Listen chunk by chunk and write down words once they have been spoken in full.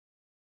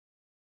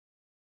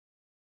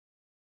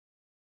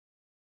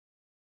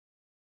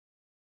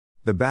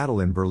The battle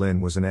in Berlin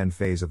was an end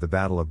phase of the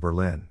Battle of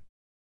Berlin.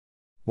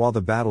 While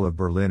the Battle of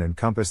Berlin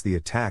encompassed the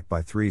attack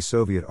by three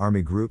Soviet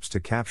army groups to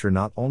capture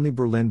not only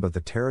Berlin but the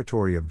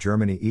territory of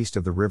Germany east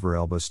of the River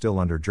Elbe still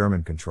under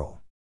German control.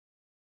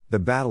 The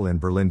battle in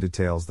Berlin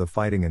details the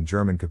fighting and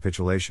German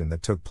capitulation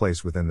that took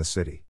place within the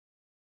city.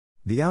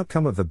 The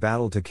outcome of the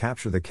battle to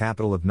capture the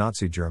capital of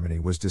Nazi Germany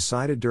was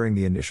decided during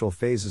the initial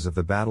phases of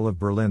the Battle of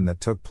Berlin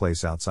that took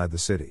place outside the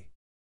city.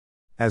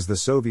 As the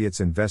Soviets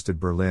invested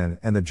Berlin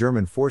and the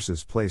German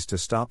forces placed to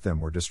stop them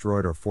were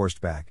destroyed or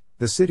forced back,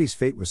 the city's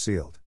fate was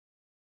sealed.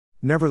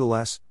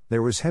 Nevertheless,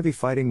 there was heavy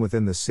fighting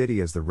within the city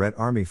as the Red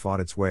Army fought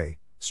its way,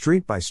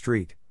 street by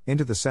street,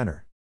 into the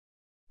center.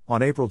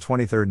 On April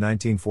 23,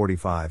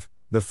 1945,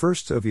 the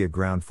first Soviet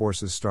ground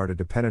forces started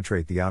to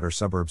penetrate the outer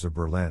suburbs of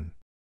Berlin.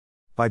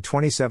 By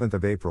 27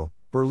 April,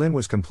 Berlin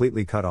was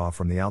completely cut off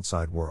from the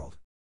outside world.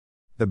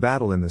 The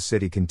battle in the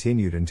city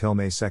continued until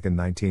May 2,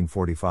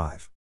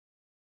 1945.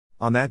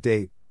 On that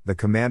date, the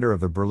commander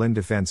of the Berlin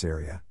Defense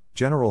Area,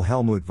 General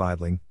Helmut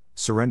Weidling,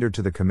 surrendered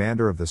to the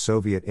commander of the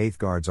Soviet 8th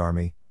Guards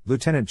Army,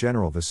 Lieutenant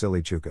General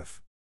Vasily Zhukov.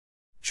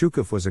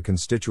 Zhukov was a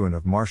constituent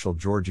of Marshal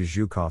Georgy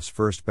Zhukov's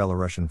 1st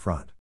Belarusian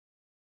Front.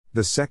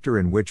 The sector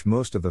in which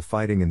most of the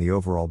fighting in the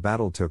overall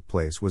battle took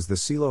place was the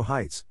Silo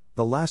Heights,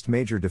 the last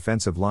major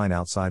defensive line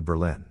outside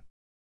Berlin.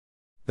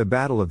 The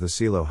Battle of the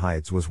Silo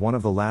Heights was one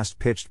of the last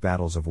pitched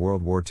battles of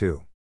World War II.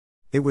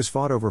 It was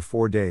fought over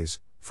 4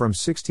 days, from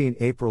 16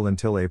 April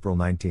until April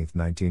 19,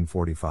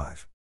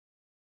 1945.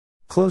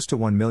 Close to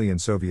 1 million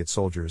Soviet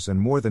soldiers and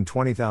more than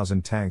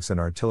 20,000 tanks and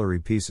artillery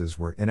pieces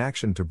were in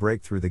action to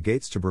break through the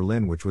gates to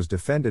Berlin, which was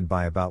defended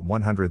by about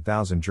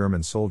 100,000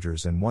 German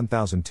soldiers and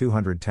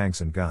 1,200 tanks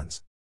and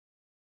guns.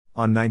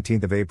 On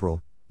 19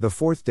 April, the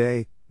 4th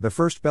day, the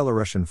 1st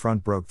Belarusian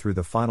Front broke through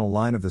the final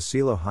line of the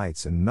Silo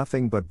Heights and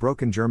nothing but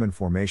broken German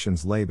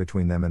formations lay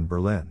between them and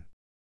Berlin.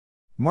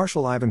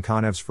 Marshal Ivan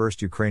Konev's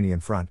 1st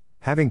Ukrainian Front,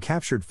 having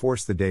captured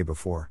force the day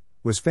before,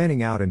 was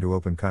fanning out into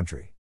open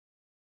country.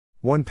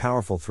 One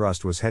powerful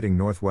thrust was heading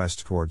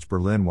northwest towards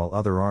Berlin while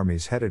other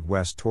armies headed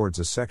west towards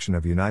a section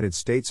of United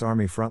States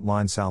Army front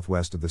line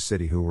southwest of the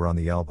city who were on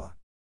the Elbe.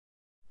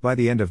 By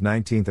the end of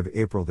 19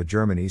 April the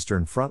German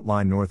eastern front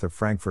line north of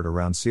Frankfurt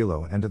around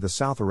Silo and to the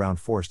south around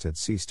Forst had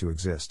ceased to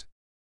exist.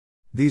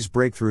 These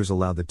breakthroughs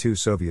allowed the two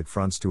Soviet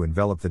fronts to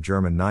envelop the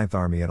German 9th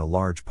Army in a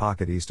large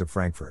pocket east of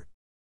Frankfurt.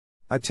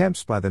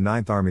 Attempts by the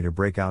 9th Army to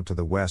break out to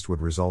the west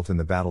would result in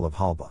the Battle of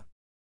Halba.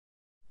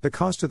 The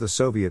cost to the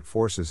Soviet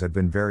forces had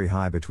been very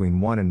high between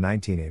 1 and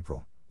 19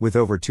 April, with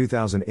over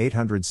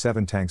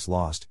 2,807 tanks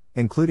lost,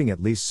 including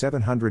at least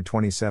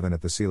 727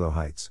 at the Silo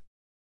Heights.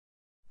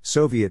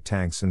 Soviet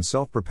tanks and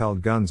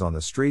self-propelled guns on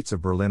the streets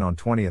of Berlin on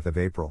 20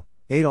 April,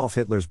 Adolf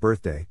Hitler's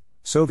birthday.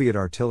 Soviet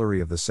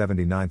artillery of the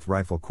 79th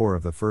Rifle Corps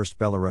of the 1st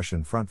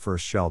Belarusian Front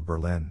first shelled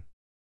Berlin.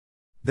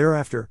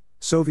 Thereafter,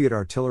 Soviet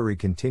artillery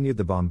continued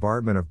the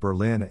bombardment of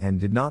Berlin and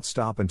did not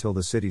stop until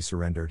the city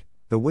surrendered.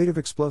 The weight of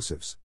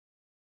explosives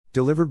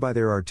delivered by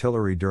their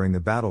artillery during the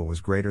battle was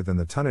greater than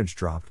the tonnage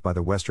dropped by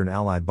the Western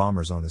Allied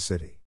bombers on the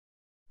city.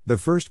 The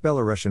 1st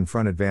Belarusian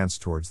Front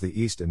advanced towards the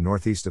east and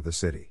northeast of the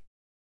city.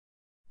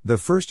 The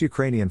 1st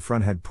Ukrainian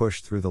Front had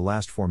pushed through the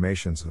last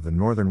formations of the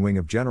northern wing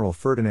of General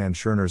Ferdinand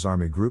Schörner's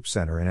Army Group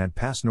Center and had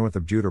passed north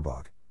of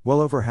Jüterbog, well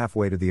over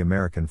halfway to the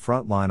American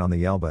front line on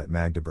the Elbe at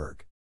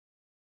Magdeburg.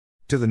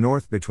 To the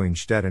north between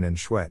Stettin and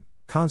Schwedt,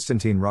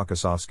 Konstantin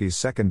Rokossovsky's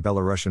 2nd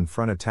Belarusian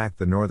Front attacked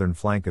the northern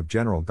flank of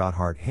General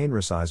Gotthard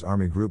Heinrich's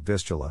Army Group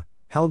Vistula,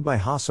 held by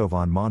Hasso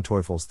von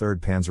Manteuffel's 3rd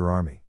Panzer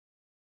Army.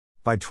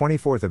 By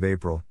 24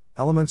 April,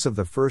 elements of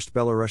the 1st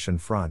Belarusian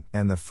Front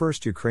and the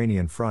 1st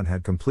Ukrainian Front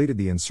had completed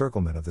the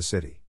encirclement of the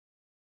city.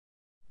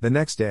 The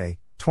next day,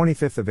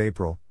 25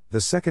 April, the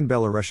 2nd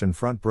Belarusian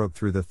Front broke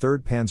through the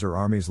 3rd Panzer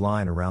Army's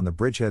line around the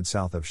bridgehead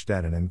south of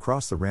Stettin and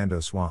crossed the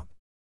Rando Swamp.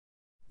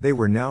 They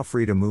were now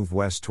free to move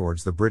west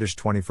towards the British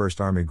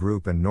 21st Army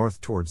Group and north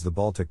towards the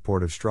Baltic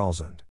port of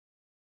Stralsund.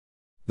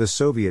 The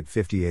Soviet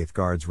 58th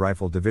Guards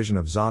Rifle Division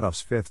of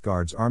Zhodov's 5th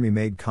Guards Army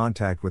made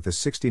contact with the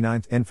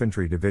 69th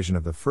Infantry Division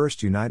of the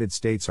 1st United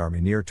States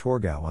Army near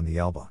Torgau on the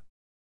Elbe.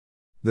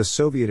 The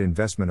Soviet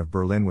investment of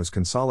Berlin was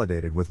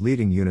consolidated with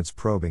leading units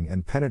probing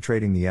and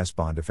penetrating the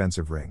S-Bahn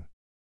defensive ring.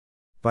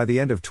 By the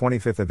end of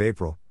 25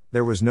 April,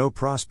 there was no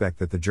prospect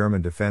that the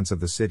German defense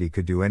of the city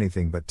could do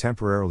anything but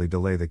temporarily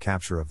delay the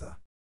capture of the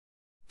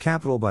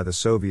capital by the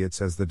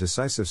Soviets, as the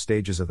decisive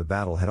stages of the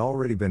battle had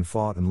already been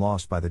fought and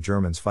lost by the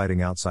Germans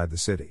fighting outside the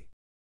city.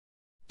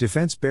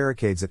 Defense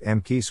barricades at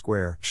Emke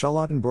Square,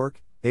 Charlottenburg,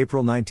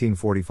 April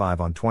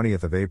 1945. On 20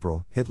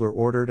 April, Hitler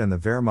ordered and the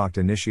Wehrmacht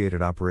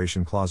initiated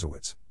Operation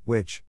Clausewitz,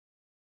 which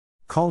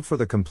called for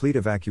the complete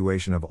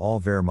evacuation of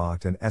all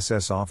Wehrmacht and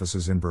SS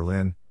offices in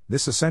Berlin.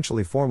 This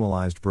essentially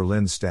formalized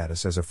Berlin's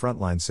status as a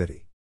frontline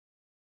city.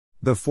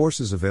 The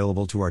forces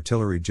available to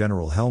Artillery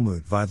General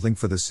Helmut Weidling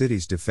for the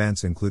city's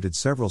defense included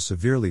several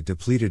severely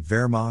depleted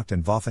Wehrmacht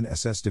and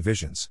Waffen-SS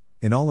divisions,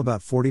 in all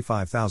about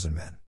 45,000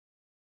 men.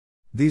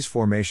 These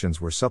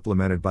formations were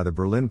supplemented by the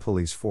Berlin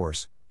police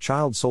force,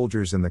 child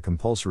soldiers in the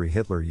compulsory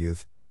Hitler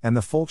Youth, and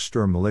the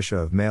Volkssturm militia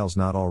of males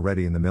not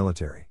already in the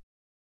military.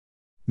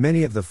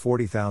 Many of the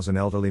 40,000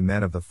 elderly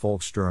men of the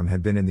Volkssturm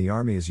had been in the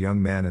army as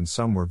young men, and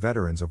some were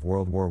veterans of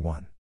World War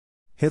I.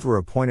 Hitler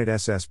appointed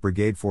SS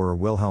Brigadeführer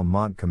Wilhelm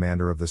Monk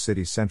commander of the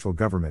city's central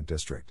government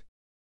district.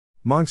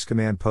 Monk's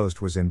command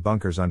post was in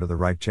bunkers under the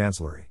Reich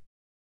Chancellery.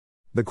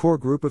 The core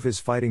group of his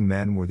fighting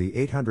men were the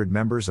 800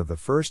 members of the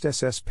 1st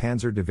SS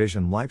Panzer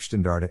Division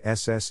Leibstandarte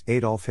SS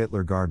Adolf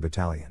Hitler Guard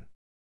Battalion.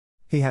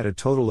 He had a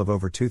total of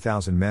over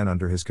 2,000 men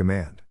under his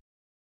command.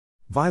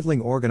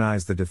 Weidling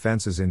organized the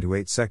defenses into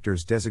 8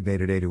 sectors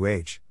designated A to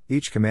H,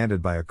 each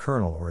commanded by a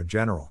colonel or a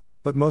general,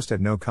 but most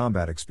had no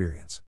combat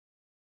experience.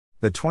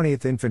 The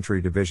 20th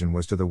Infantry Division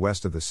was to the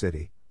west of the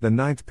city, the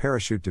 9th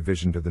Parachute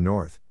Division to the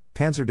north,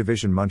 Panzer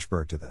Division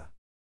Munchberg to the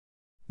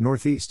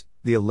northeast,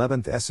 the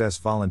 11th SS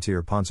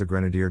Volunteer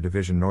Panzergrenadier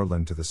Division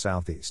Nordland to the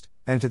southeast,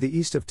 and to the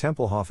east of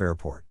Tempelhof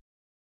Airport.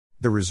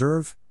 The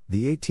reserve,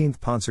 the 18th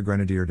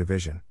Panzergrenadier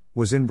Division,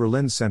 was in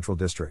Berlin's central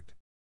district.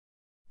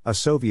 A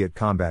Soviet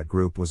combat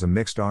group was a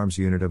mixed arms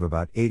unit of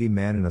about 80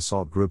 men in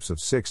assault groups of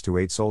 6 to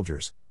 8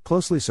 soldiers,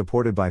 closely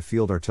supported by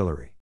field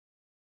artillery.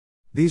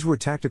 These were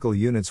tactical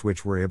units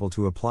which were able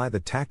to apply the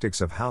tactics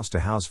of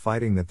house-to-house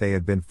fighting that they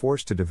had been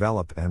forced to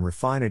develop and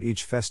refine at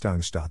each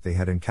Festungsstadt they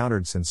had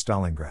encountered since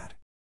Stalingrad.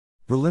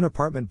 Berlin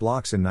apartment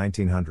blocks in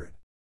 1900.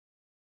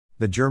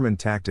 The German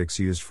tactics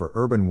used for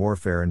urban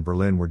warfare in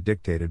Berlin were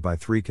dictated by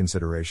 3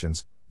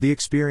 considerations: the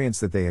experience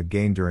that they had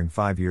gained during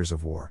 5 years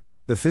of war,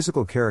 the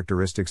physical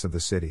characteristics of the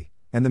city,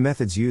 and the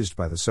methods used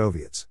by the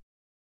Soviets.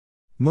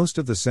 Most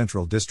of the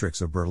central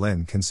districts of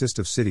Berlin consist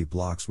of city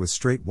blocks with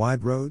straight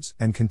wide roads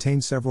and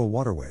contain several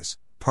waterways,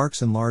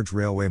 parks and large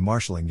railway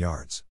marshalling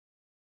yards.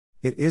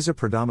 It is a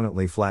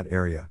predominantly flat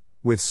area,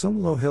 with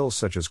some low hills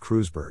such as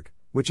Kreuzberg,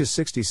 which is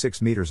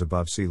 66 meters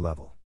above sea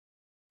level.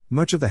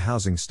 Much of the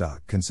housing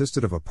stock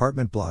consisted of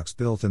apartment blocks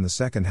built in the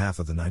second half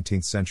of the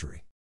 19th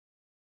century.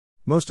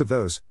 Most of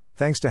those,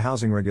 thanks to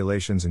housing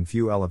regulations and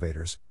few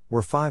elevators,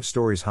 were 5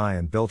 stories high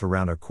and built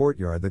around a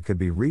courtyard that could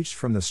be reached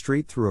from the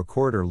street through a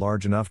corridor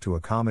large enough to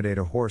accommodate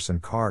a horse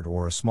and cart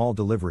or a small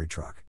delivery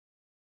truck.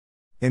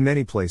 In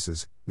many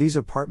places, these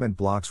apartment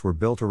blocks were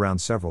built around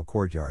several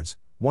courtyards,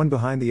 one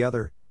behind the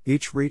other,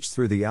 each reached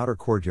through the outer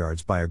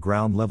courtyards by a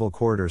ground-level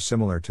corridor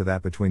similar to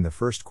that between the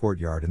first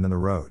courtyard and then the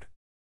road.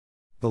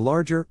 The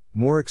larger,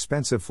 more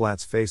expensive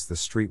flats faced the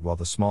street while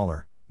the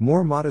smaller,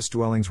 more modest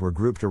dwellings were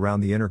grouped around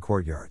the inner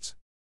courtyards.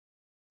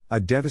 A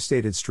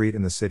devastated street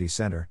in the city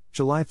center,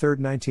 July 3,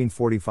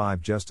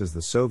 1945. Just as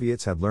the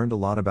Soviets had learned a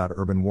lot about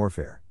urban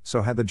warfare,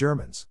 so had the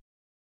Germans.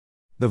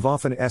 The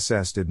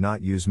Waffen-SS did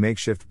not use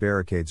makeshift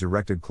barricades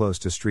erected close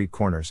to street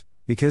corners,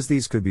 because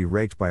these could be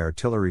raked by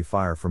artillery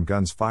fire from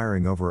guns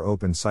firing over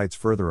open sights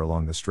further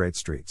along the straight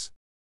streets.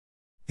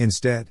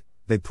 Instead,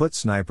 they put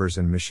snipers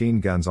and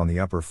machine guns on the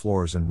upper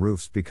floors and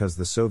roofs because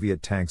the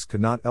Soviet tanks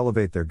could not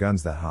elevate their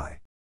guns that high.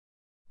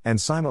 And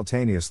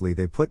simultaneously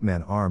they put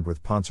men armed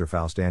with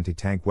Panzerfaust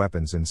anti-tank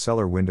weapons in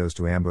cellar windows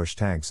to ambush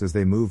tanks as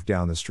they moved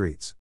down the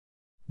streets.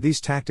 These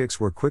tactics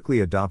were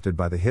quickly adopted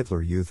by the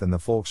Hitler Youth and the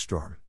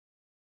Volkssturm.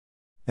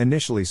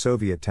 Initially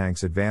Soviet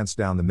tanks advanced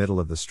down the middle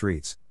of the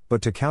streets,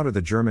 but to counter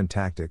the German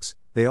tactics,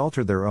 they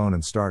altered their own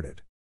and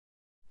started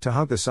to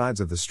hug the sides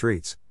of the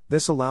streets.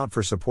 This allowed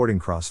for supporting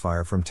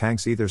crossfire from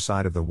tanks either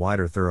side of the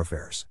wider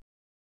thoroughfares.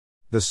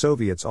 The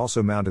Soviets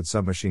also mounted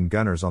submachine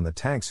gunners on the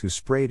tanks who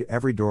sprayed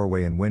every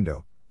doorway and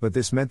window, but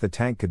this meant the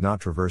tank could not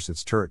traverse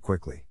its turret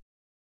quickly.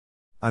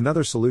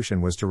 Another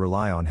solution was to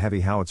rely on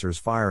heavy howitzers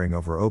firing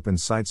over open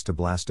sights to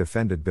blast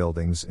defended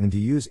buildings and to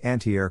use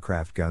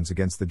anti-aircraft guns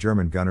against the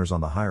German gunners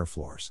on the higher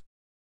floors.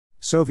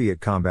 Soviet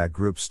combat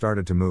groups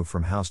started to move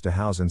from house to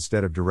house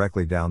instead of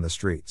directly down the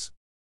streets.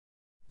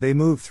 They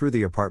moved through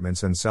the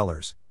apartments and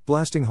cellars,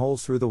 blasting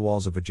holes through the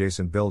walls of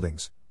adjacent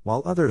buildings,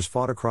 while others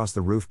fought across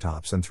the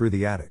rooftops and through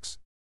the attics.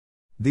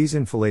 These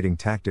enfilading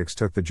tactics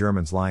took the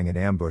Germans lying in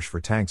ambush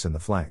for tanks in the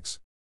flanks.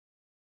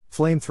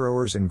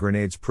 Flamethrowers and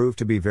grenades proved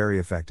to be very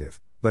effective,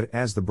 but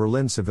as the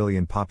Berlin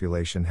civilian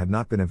population had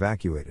not been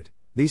evacuated,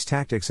 these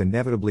tactics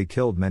inevitably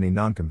killed many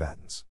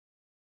non-combatants.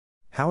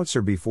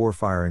 Howitzer before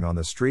firing on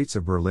the streets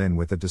of Berlin.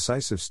 With the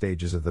decisive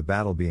stages of the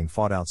battle being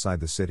fought outside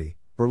the city,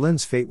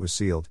 Berlin's fate was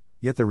sealed,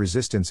 yet the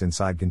resistance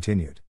inside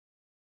continued.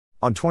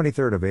 On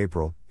 23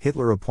 April,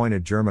 Hitler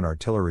appointed German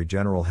artillery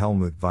general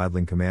Helmut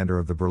Weidling commander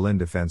of the Berlin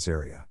defense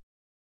area.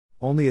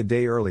 Only a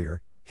day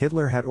earlier,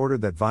 Hitler had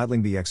ordered that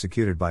Weidling be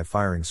executed by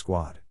firing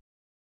squad.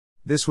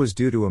 This was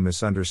due to a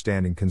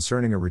misunderstanding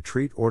concerning a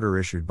retreat order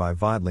issued by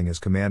Weidling as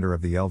commander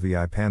of the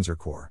LVI Panzer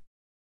Corps.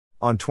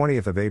 On 20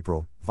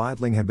 April,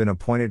 Weidling had been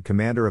appointed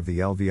commander of the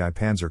LVI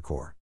Panzer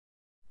Corps.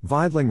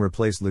 Weidling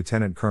replaced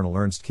Lieutenant Colonel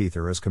Ernst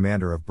Kiether as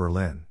commander of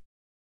Berlin.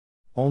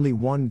 Only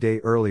one day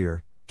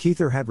earlier,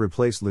 Kiether had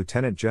replaced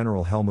Lieutenant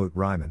General Helmut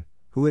Reimann,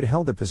 who had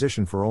held the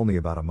position for only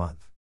about a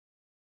month.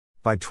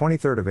 By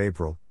 23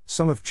 April,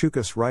 some of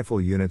Chuka's rifle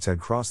units had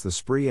crossed the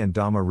Spree and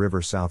Dama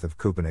River south of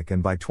Köpenick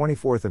and by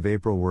 24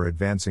 April were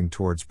advancing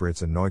towards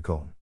Britz and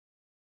Neukölln.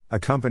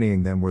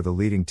 Accompanying them were the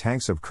leading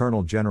tanks of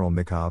Colonel General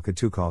Mikhail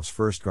Kutuzov's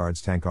 1st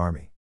Guards Tank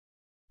Army.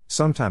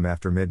 Sometime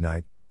after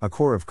midnight, a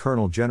corps of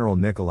Colonel General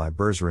Nikolai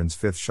Berzarin's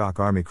 5th Shock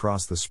Army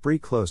crossed the Spree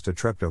close to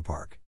Treptow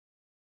Park.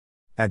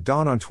 At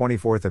dawn on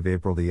 24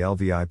 April the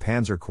LVI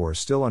Panzer Corps,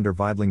 still under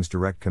Weidling's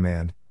direct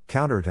command,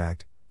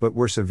 counterattacked, but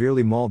were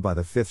severely mauled by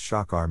the 5th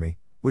Shock Army,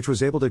 which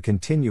was able to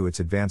continue its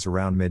advance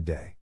around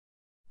midday.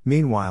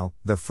 Meanwhile,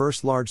 the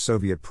first large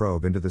Soviet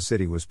probe into the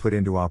city was put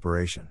into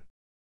operation.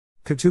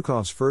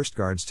 Kutuzov's 1st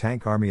Guards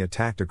Tank Army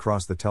attacked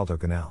across the Teltow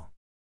Canal.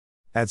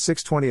 At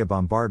 6:20 a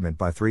bombardment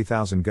by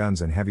 3,000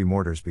 guns and heavy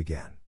mortars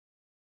began.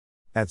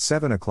 At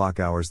 7 o'clock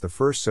hours the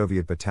first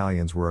Soviet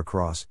battalions were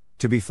across,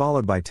 to be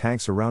followed by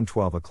tanks around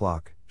 12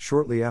 o'clock,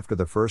 shortly after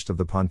the first of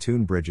the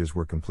pontoon bridges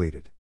were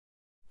completed.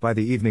 By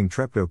the evening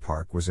Treptow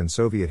Park was in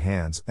Soviet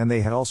hands and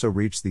they had also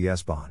reached the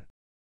S-Bahn.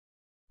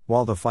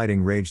 While the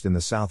fighting raged in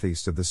the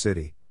southeast of the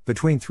city,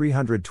 between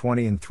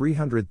 320 and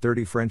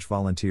 330 French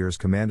volunteers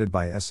commanded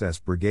by SS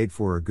Brigade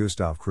Führer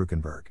Gustav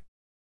Krukenberg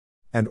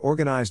and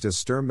organized as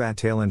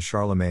Sturmbataillon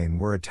Charlemagne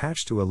were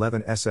attached to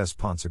 11 SS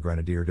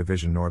Panzergrenadier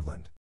Division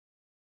Nordland.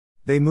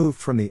 They moved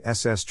from the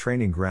SS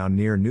training ground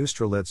near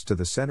Neustrelitz to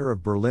the center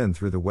of Berlin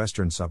through the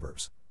western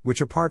suburbs,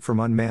 which apart from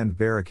unmanned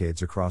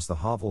barricades across the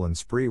Havel and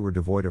Spree were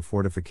devoid of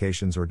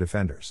fortifications or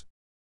defenders.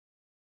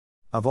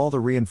 Of all the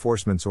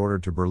reinforcements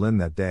ordered to Berlin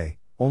that day,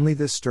 only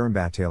this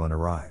Sturmbataillon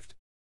arrived.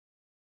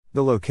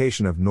 The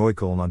location of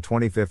Neukölln on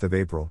 25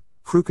 April,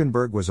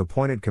 Krukenberg was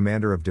appointed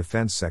commander of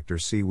Defense Sector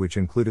C, which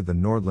included the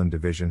Nordland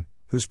Division,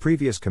 whose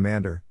previous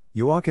commander,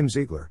 Joachim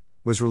Ziegler,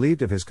 was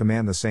relieved of his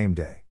command the same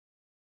day.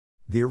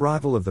 The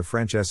arrival of the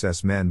French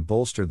SS men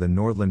bolstered the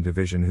Nordland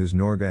Division, whose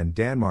Norge and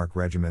Denmark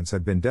regiments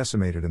had been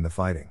decimated in the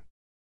fighting.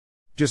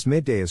 Just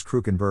midday as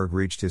Krukenberg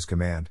reached his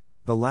command,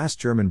 the last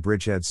German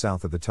bridgehead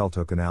south of the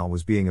Teltow Canal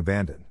was being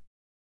abandoned.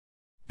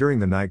 During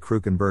the night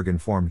Krukenberg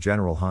informed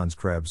General Hans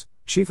Krebs,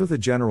 chief of the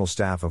General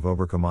Staff of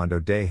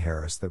Oberkommando des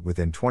Heeres, that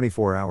within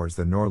 24 hours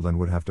the Nordland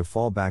would have to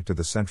fall back to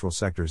the Central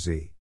Sector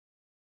Z.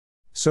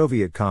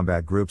 Soviet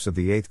combat groups of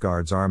the 8th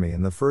Guards Army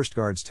and the 1st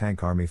Guards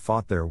Tank Army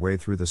fought their way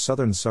through the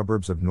southern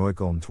suburbs of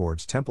Neukölln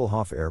towards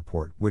Tempelhof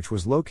Airport, which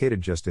was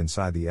located just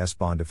inside the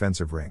S-Bahn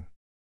defensive ring.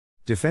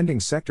 Defending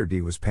Sector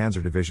D was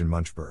Panzer Division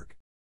Munchberg.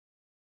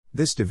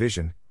 This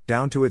division,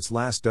 down to its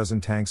last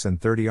dozen tanks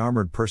and 30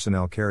 armored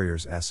personnel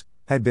carriers S,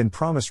 had been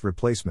promised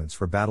replacements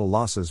for battle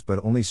losses,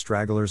 but only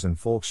stragglers and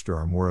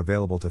Volkssturm were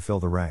available to fill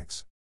the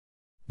ranks.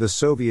 The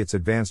Soviets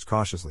advanced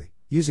cautiously,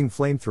 using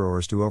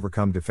flamethrowers to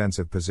overcome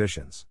defensive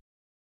positions.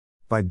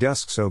 By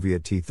dusk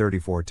Soviet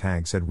T-34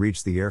 tanks had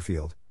reached the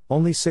airfield,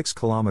 only 6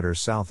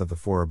 kilometers south of the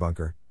Führer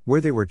bunker,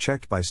 where they were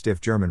checked by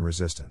stiff German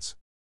resistance.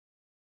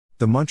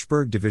 The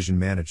Munchberg division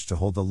managed to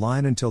hold the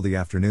line until the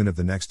afternoon of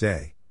the next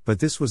day, but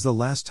this was the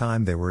last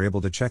time they were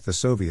able to check the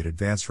Soviet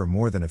advance for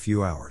more than a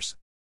few hours.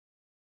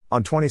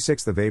 On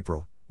 26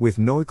 April, with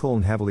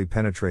Neukölln heavily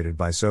penetrated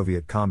by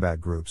Soviet combat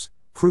groups,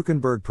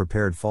 Krukenberg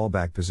prepared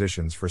fallback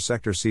positions for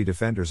Sector C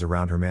defenders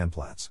around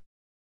Hermannplatz.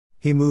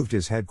 He moved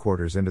his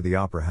headquarters into the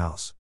Opera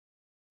House.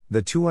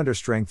 The two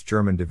understrength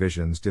German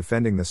divisions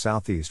defending the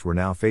southeast were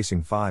now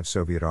facing 5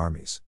 Soviet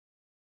armies.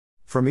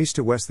 From east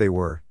to west they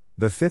were,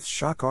 the 5th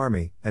Shock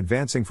Army,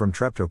 advancing from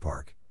Treptow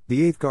Park,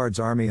 the 8th Guards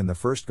Army and the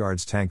 1st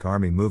Guards Tank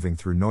Army moving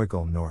through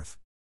Neukölln north,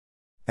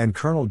 and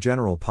Colonel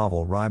General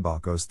Pavel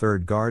Rybako's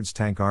 3rd Guards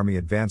Tank Army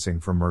advancing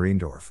from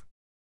Mariendorf.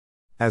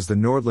 As the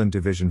Nordland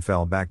Division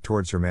fell back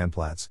towards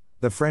Hermannplatz,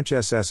 the French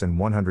SS and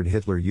 100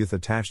 Hitler Youth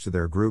attached to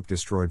their group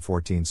destroyed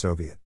 14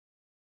 Soviet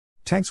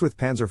tanks with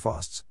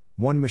Panzerfausts.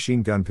 One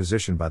machine gun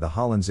positioned by the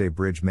Halensee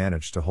Bridge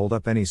managed to hold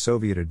up any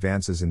Soviet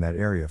advances in that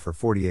area for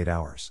 48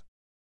 hours.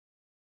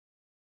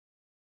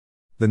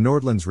 The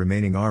Nordland's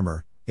remaining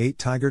armor, 8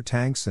 Tiger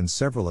tanks and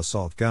several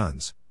assault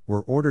guns,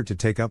 were ordered to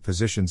take up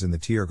positions in the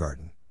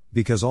Tiergarten,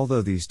 because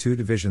although these two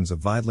divisions of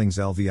Weidling's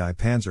LVI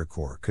Panzer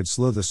Corps could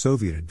slow the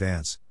Soviet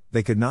advance,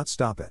 they could not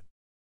stop it.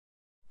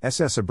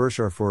 SS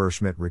Oberscharführer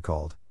Schmidt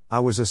recalled, "I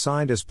was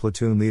assigned as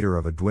platoon leader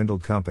of a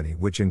dwindled company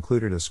which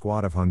included a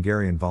squad of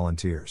Hungarian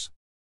volunteers,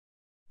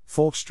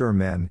 Volkssturm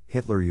men,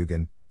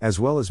 Hitlerjugend, as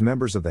well as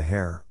members of the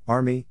Heer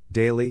Army.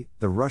 Daily,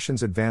 the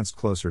Russians advanced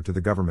closer to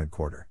the government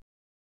quarter,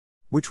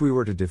 which we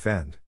were to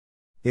defend.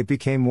 It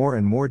became more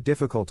and more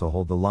difficult to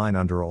hold the line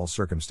under all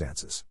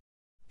circumstances.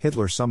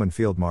 Hitler summoned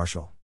Field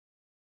Marshal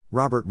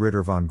Robert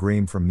Ritter von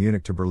Greim from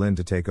Munich to Berlin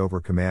to take over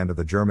command of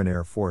the German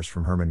Air Force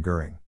from Hermann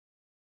Göring.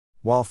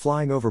 While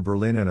flying over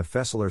Berlin in a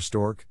Fesseler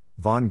Storch,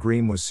 von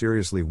Greim was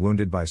seriously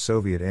wounded by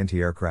Soviet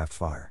anti-aircraft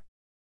fire.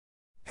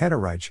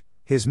 Hennereich,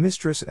 his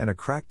mistress and a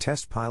crack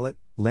test pilot,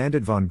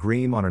 landed von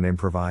Greim on an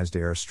improvised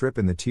airstrip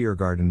in the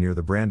Tiergarten near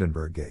the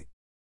Brandenburg Gate.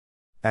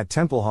 At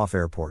Tempelhof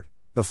Airport,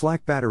 the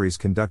flak batteries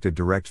conducted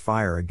direct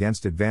fire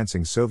against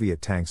advancing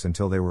Soviet tanks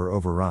until they were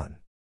overrun.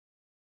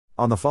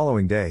 On the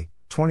following day,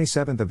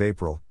 27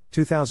 April,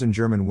 2,000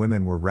 German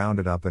women were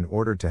rounded up and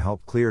ordered to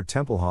help clear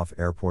Tempelhof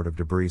Airport of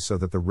debris so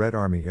that the Red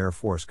Army Air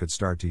Force could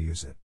start to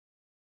use it.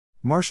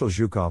 Marshal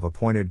Zhukov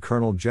appointed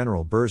Colonel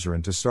General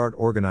Berzarin to start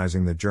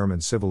organizing the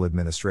German civil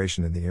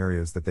administration in the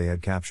areas that they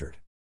had captured.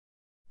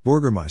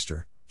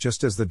 Bürgermeister,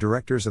 just as the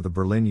directors of the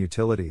Berlin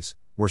utilities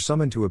were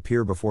summoned to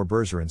appear before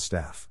Bergerin's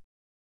staff.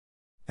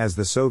 As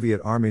the Soviet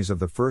armies of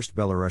the First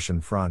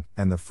Belarusian Front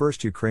and the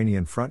First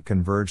Ukrainian Front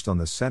converged on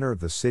the center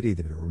of the city,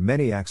 there were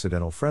many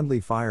accidental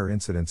friendly fire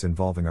incidents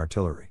involving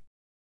artillery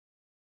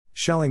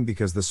shelling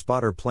because the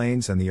spotter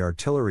planes and the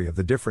artillery of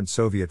the different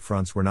Soviet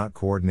fronts were not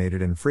coordinated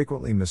and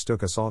frequently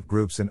mistook assault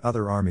groups in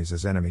other armies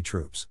as enemy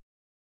troops.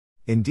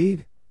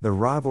 Indeed, the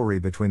rivalry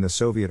between the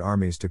Soviet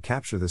armies to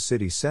capture the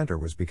city center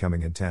was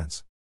becoming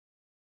intense.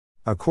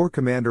 A corps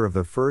commander of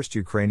the First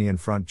Ukrainian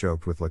Front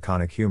joked with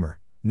laconic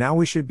humor, "Now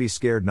we should be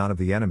scared not of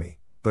the enemy,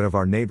 but of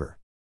our neighbor.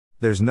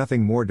 There's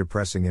nothing more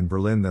depressing in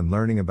Berlin than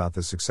learning about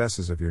the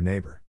successes of your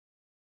neighbor."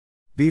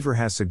 Beaver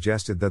has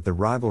suggested that the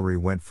rivalry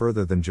went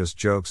further than just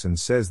jokes and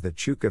says that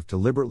Zhukov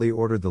deliberately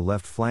ordered the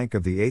left flank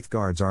of the 8th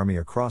Guards Army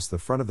across the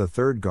front of the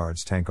 3rd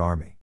Guards Tank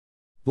Army,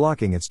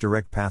 blocking its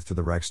direct path to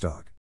the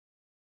Reichstag.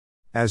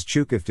 As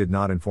Zhukov did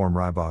not inform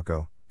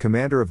Rybako,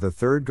 commander of the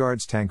 3rd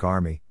Guards Tank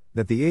Army,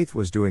 that the 8th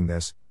was doing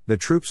this, the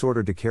troops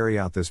ordered to carry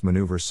out this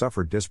maneuver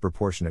suffered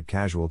disproportionate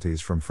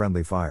casualties from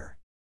friendly fire.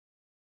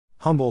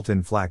 Humboldt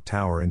in Flak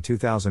Tower in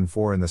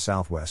 2004 in the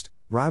southwest,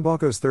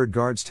 Rybako's 3rd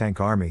Guards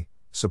Tank Army,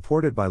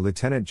 supported by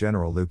Lieutenant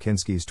General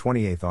Lukinski's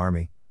 28th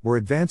Army, were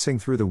advancing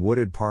through the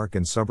wooded park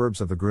and suburbs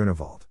of the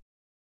Grunewald,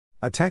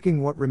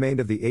 attacking what remained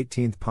of the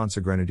 18th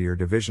Panzergrenadier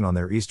Division on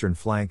their eastern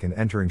flank and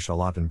entering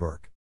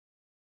Charlottenburg.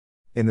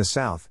 In the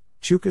south,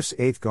 Zhukov's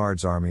 8th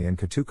Guards Army and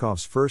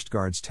Katukov's 1st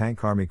Guards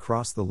Tank Army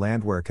crossed the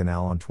Landwehr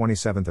Canal on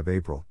 27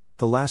 April,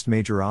 the last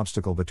major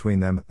obstacle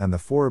between them and the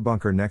Führer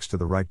bunker next to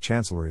the Reich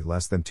Chancellery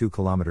less than 2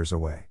 kilometers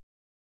away.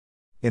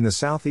 In the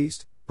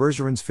southeast,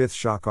 Bergerin's 5th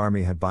Shock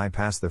Army had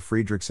bypassed the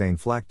Friedrichshain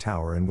Flak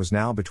Tower and was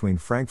now between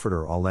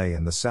Frankfurter Allee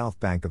and the south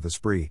bank of the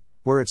Spree,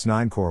 where its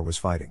 9 Corps was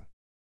fighting.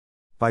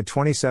 By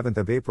 27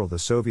 April the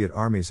Soviet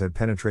armies had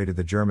penetrated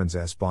the Germans'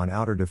 S-Bahn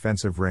outer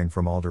defensive ring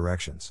from all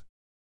directions.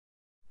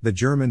 The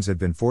Germans had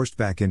been forced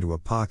back into a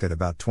pocket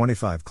about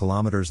 25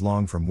 kilometers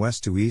long from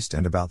west to east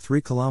and about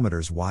 3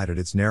 kilometers wide at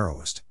its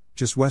narrowest,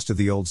 just west of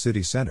the old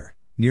city center,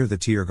 near the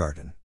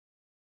Tiergarten.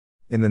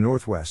 In the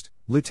northwest,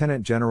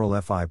 Lieutenant General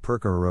F.I.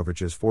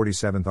 Perkorovich's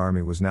 47th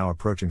Army was now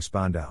approaching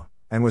Spandau,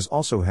 and was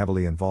also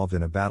heavily involved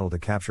in a battle to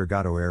capture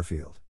Gotto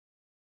Airfield,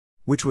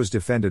 which was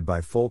defended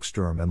by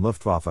Volkssturm and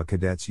Luftwaffe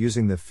cadets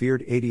using the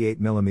feared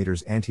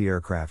 88mm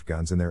anti-aircraft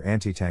guns in their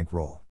anti-tank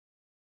role.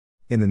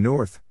 In the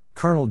north,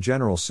 Colonel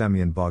General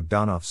Semyon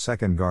Bogdanov's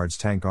 2nd Guards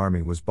Tank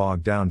Army was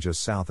bogged down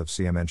just south of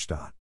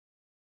Siemensstadt.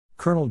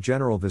 Colonel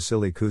General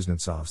Vasily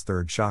Kuznetsov's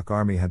 3rd Shock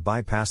Army had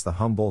bypassed the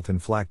Humboldt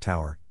and Flak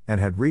Tower, and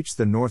had reached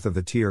the north of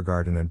the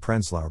Tiergarten and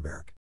Prenzlauer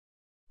Berg.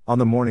 On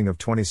the morning of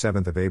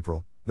 27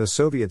 April, the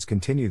Soviets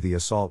continued the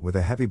assault with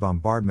a heavy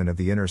bombardment of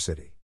the inner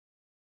city.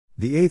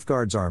 The 8th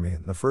Guards Army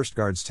and the 1st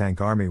Guards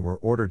Tank Army were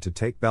ordered to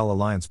take Belle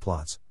Alliance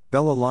Platz,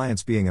 Belle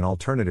Alliance being an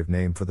alternative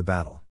name for the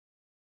Battle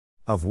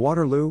of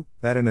Waterloo,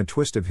 that in a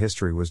twist of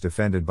history was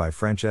defended by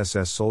French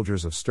SS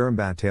soldiers of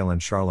Sturmbataillon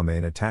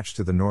Charlemagne attached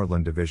to the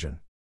Nordland Division.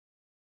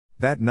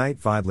 That night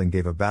Weidling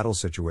gave a battle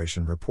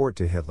situation report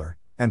to Hitler,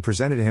 and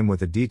presented him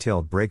with a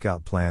detailed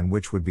breakout plan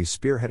which would be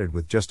spearheaded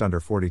with just under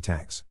 40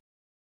 tanks.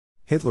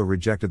 Hitler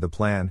rejected the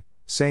plan,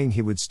 saying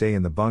he would stay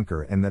in the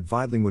bunker and that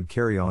Weidling would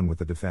carry on with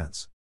the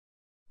defense.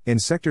 In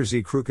Sector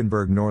Z,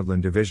 Krukenberg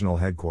Nordland Divisional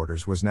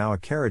Headquarters was now a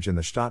carriage in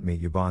the Stadtmitte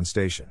U-Bahn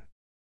station.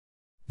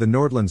 The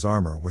Nordland's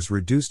armor was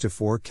reduced to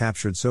 4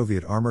 captured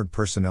Soviet armored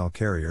personnel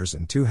carriers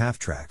and 2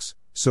 half-tracks,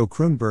 so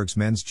Krukenberg's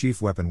men's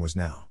chief weapon was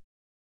now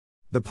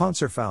the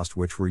Panzerfaust,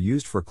 which were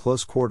used for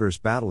close quarters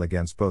battle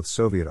against both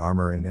Soviet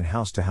armor and in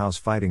house-to-house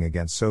fighting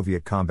against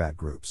Soviet combat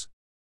groups.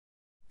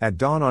 At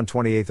dawn on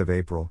 28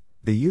 April,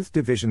 the youth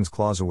divisions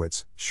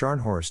Clausewitz,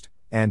 Scharnhorst,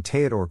 and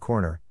Theodor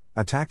Korner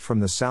attacked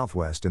from the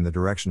southwest in the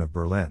direction of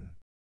Berlin.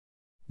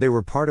 They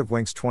were part of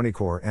Wenck's 20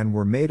 Corps and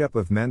were made up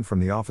of men from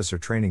the officer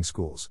training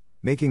schools,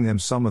 making them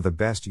some of the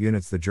best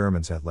units the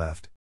Germans had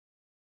left.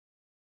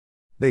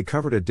 They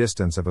covered a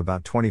distance of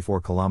about 24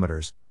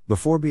 kilometers,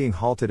 before being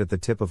halted at the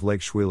tip of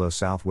Lake Schwilo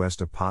southwest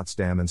of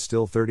Potsdam and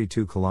still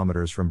 32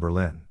 kilometers from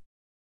Berlin.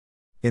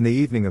 In the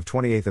evening of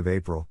 28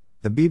 April,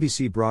 the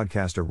BBC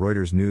broadcast a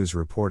Reuters news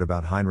report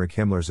about Heinrich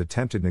Himmler's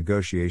attempted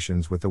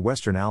negotiations with the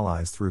Western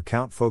Allies through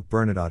Count Foch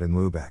Bernadotte in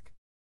Lübeck.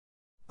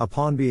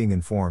 Upon being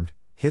informed,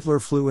 Hitler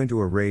flew into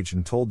a rage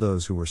and told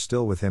those who were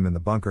still with him in the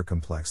bunker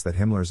complex that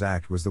Himmler's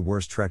act was the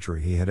worst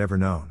treachery he had ever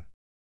known.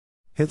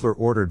 Hitler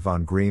ordered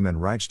von Grimm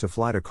and Reich to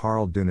fly to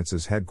Karl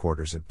Dunitz's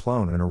headquarters at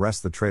Plön and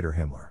arrest the traitor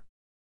Himmler.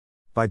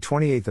 By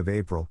 28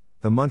 April,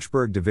 the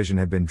Munchberg division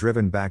had been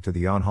driven back to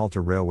the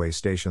Anhalter railway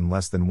station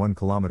less than 1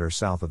 kilometer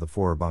south of the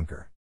Führer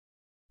bunker.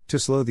 To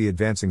slow the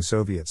advancing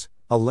Soviets,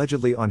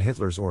 allegedly on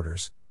Hitler's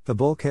orders, the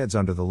bulkheads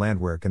under the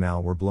Landwehr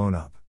Canal were blown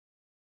up.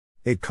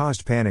 It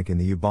caused panic in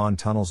the U-Bahn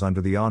tunnels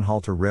under the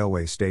Anhalter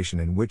railway station,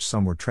 in which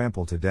some were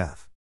trampled to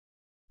death.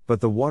 But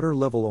the water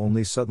level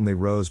only suddenly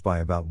rose by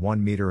about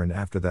 1 meter and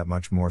after that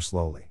much more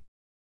slowly.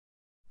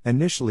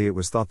 Initially it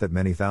was thought that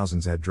many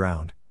thousands had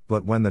drowned,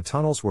 but when the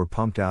tunnels were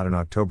pumped out in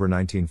October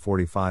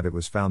 1945, it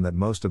was found that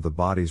most of the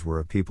bodies were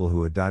of people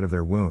who had died of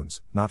their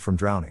wounds, not from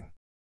drowning.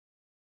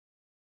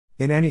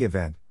 In any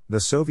event, the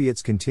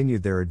Soviets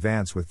continued their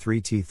advance with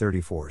 3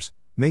 T-34s,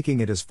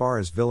 making it as far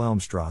as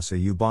Wilhelmstrasse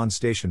U-Bahn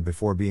station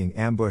before being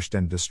ambushed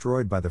and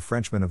destroyed by the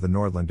Frenchmen of the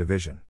Nordland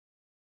Division.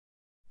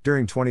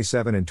 During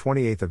 27 and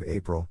 28 of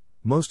April,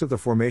 most of the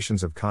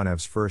formations of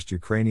Konev's First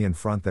Ukrainian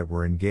Front that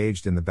were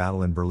engaged in the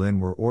battle in Berlin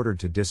were ordered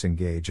to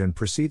disengage and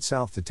proceed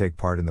south to take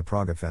part in the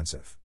Prague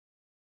offensive.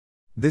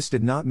 This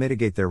did not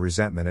mitigate their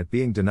resentment at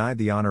being denied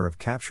the honor of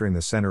capturing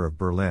the center of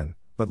Berlin,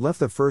 but left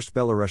the First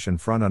Belarusian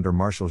Front under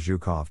Marshal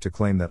Zhukov to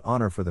claim that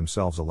honor for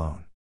themselves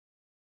alone.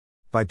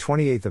 By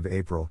 28 of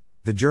April,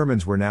 the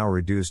Germans were now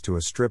reduced to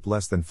a strip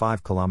less than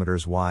 5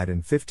 kilometers wide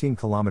and 15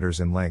 kilometers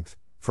in length,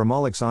 from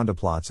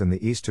Alexanderplatz in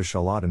the east to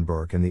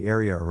Charlottenburg in the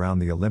area around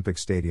the Olympic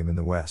Stadium in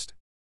the west.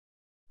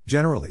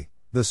 Generally,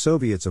 the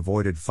Soviets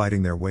avoided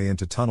fighting their way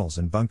into tunnels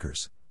and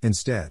bunkers.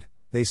 Instead,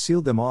 they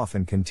sealed them off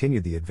and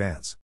continued the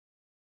advance.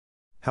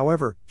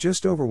 However,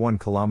 just over 1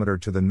 kilometer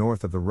to the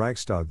north of the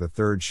Reichstag, the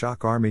 3rd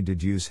Shock Army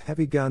did use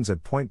heavy guns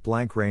at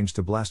point-blank range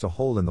to blast a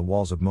hole in the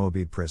walls of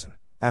Moabit prison,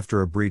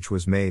 after a breach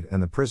was made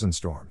and the prison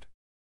stormed.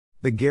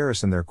 The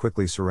garrison there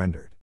quickly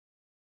surrendered.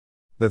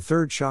 The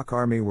 3rd Shock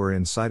Army were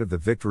in sight of the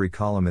Victory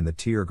Column in the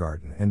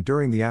Tiergarten and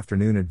during the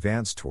afternoon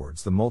advanced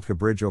towards the Moltke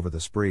Bridge over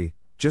the Spree,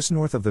 just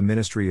north of the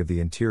Ministry of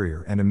the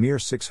Interior and a mere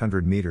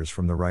 600 meters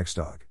from the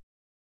Reichstag.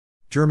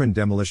 German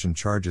demolition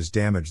charges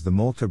damaged the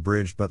Moltke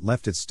Bridge but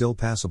left it still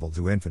passable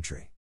to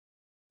infantry.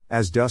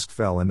 As dusk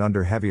fell and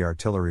under heavy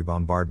artillery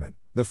bombardment,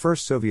 the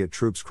first Soviet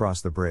troops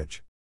crossed the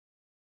bridge.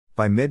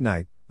 By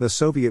midnight, the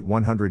Soviet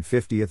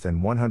 150th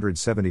and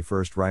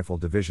 171st Rifle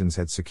Divisions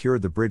had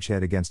secured the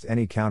bridgehead against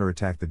any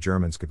counterattack the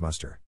Germans could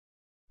muster.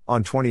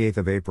 On 28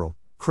 of April,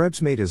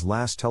 Krebs made his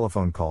last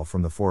telephone call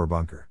from the Führer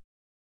bunker.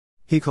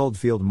 He called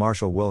Field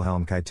Marshal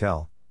Wilhelm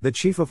Keitel, the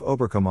chief of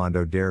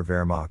Oberkommando der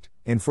Wehrmacht,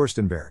 in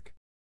Fürstenberg.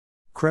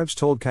 Krebs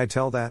told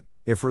Keitel that,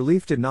 if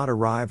relief did not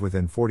arrive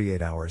within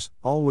 48 hours,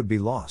 all would be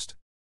lost.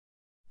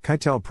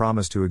 Keitel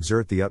promised to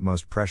exert the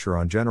utmost pressure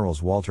on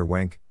Generals Walter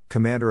Wenck,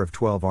 commander of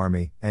 12th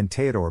Army, and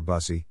Theodor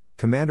Bussy,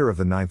 commander of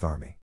the 9th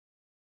Army.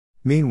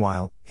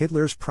 Meanwhile,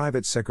 Hitler's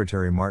private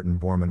secretary Martin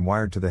Bormann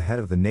wired to the head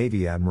of the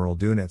Navy Admiral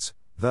Dönitz,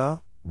 "The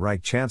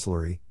Reich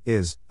Chancellery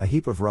is a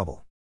heap of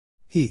rubble."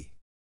 He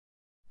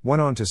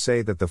went on to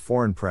say that the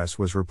foreign press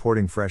was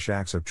reporting fresh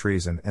acts of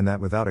treason and that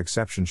without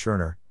exception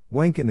Schörner,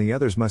 Wenck and the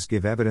others must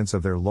give evidence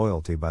of their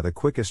loyalty by the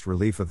quickest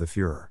relief of the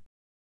Führer.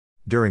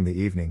 During the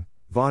evening,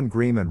 von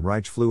Grimm and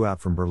Reich flew out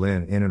from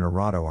Berlin in an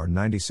Arado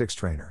R-96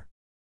 trainer.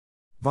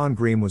 Von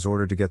Grimm was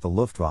ordered to get the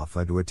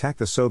Luftwaffe to attack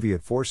the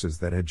Soviet forces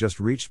that had just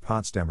reached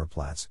Potsdamer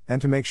Platz,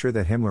 and to make sure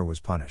that Himmler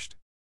was punished.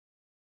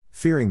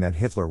 Fearing that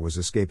Hitler was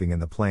escaping in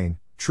the plane,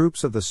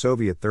 troops of the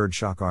Soviet 3rd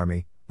Shock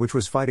Army, which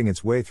was fighting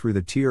its way through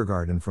the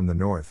Tiergarten from the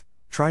north,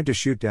 tried to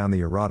shoot down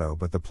the Arado,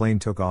 but the plane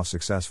took off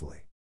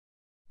successfully.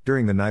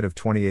 During the night of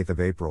 28 of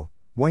April,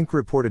 Wenck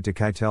reported to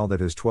Keitel that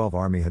his 12th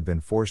Army had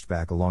been forced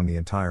back along the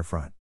entire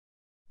front.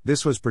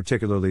 This was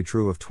particularly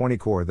true of 20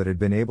 Corps that had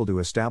been able to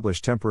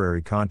establish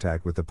temporary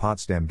contact with the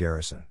Potsdam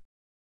garrison.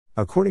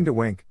 According to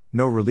Wenck,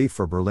 no relief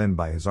for Berlin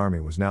by his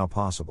army was now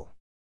possible.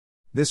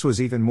 This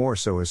was even more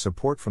so as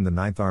support from the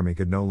 9th Army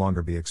could no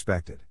longer be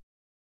expected.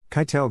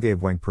 Keitel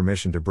gave Wenck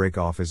permission to break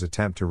off his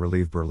attempt to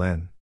relieve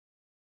Berlin.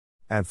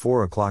 At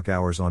 4 o'clock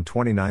hours on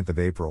 29 of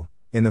April,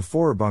 in the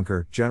Führer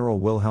bunker, General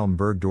Wilhelm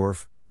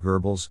Burgdorf,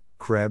 Goebbels,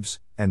 Krebs,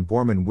 and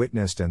Bormann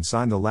witnessed and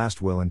signed the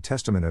last will and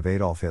testament of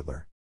Adolf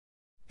Hitler.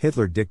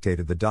 Hitler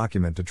dictated the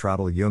document to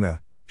Traudl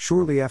Junge,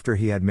 shortly after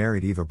he had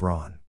married Eva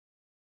Braun.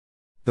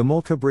 The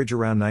Moltke Bridge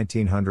around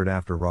 1900,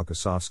 after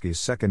Rokossovsky's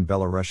Second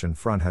Belarusian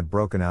Front had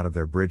broken out of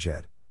their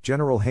bridgehead,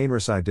 General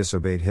Heinrichs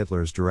disobeyed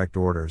Hitler's direct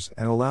orders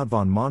and allowed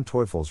von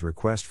Manteuffel's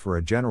request for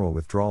a general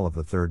withdrawal of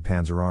the 3rd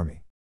Panzer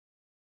Army.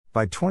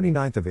 By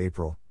 29 of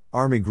April,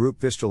 Army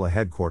Group Vistula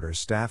headquarters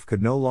staff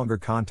could no longer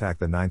contact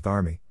the 9th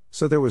Army,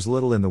 so there was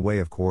little in the way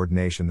of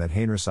coordination that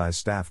Heinrichs'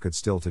 staff could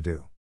still to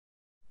do.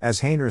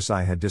 As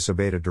Heinrichs had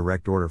disobeyed a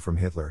direct order from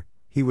Hitler,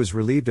 he was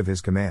relieved of his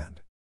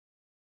command.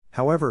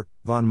 However,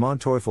 von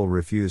Manteuffel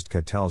refused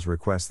Keitel's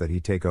request that he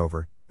take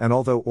over, and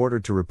although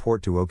ordered to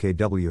report to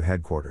OKW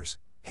headquarters,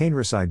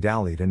 Heinrichs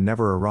dallied and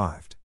never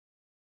arrived.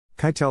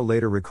 Keitel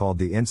later recalled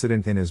the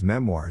incident in his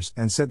memoirs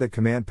and said that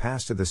command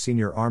passed to the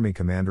senior army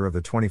commander of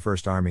the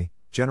 21st Army,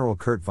 General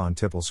Kurt von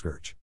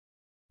Tippelskirch.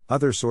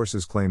 Other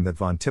sources claim that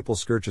von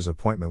Tippelskirch's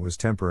appointment was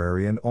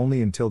temporary and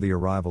only until the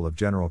arrival of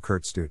General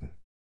Kurt Studen.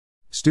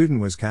 Studen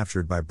was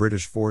captured by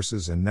British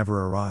forces and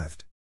never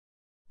arrived.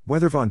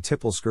 Whether von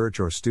Tippelskirch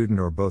or Studen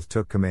or both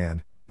took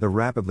command, the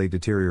rapidly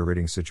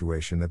deteriorating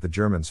situation that the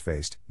Germans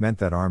faced meant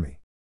that Army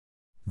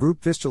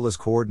Group Vistula's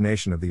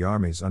coordination of the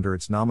armies under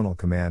its nominal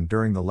command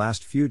during the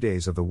last few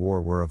days of the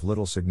war were of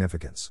little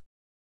significance.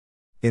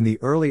 In the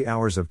early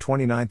hours of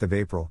 29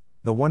 April,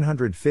 the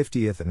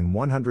 150th and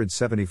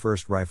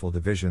 171st Rifle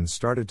Divisions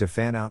started to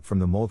fan out from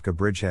the Moltke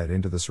bridgehead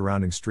into the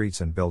surrounding streets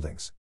and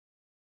buildings.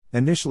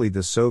 Initially,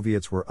 the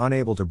Soviets were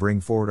unable to bring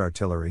forward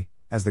artillery,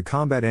 as the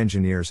combat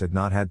engineers had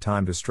not had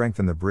time to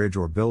strengthen the bridge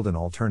or build an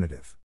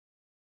alternative.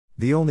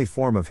 The only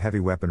form of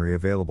heavy weaponry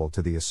available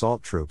to the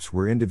assault troops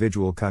were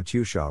individual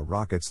Katyusha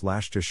rockets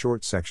lashed to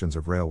short sections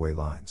of railway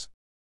lines.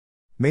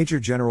 Major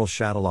General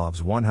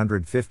Shatulov's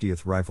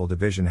 150th Rifle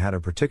Division had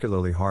a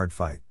particularly hard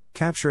fight,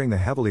 capturing the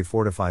heavily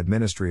fortified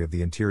Ministry of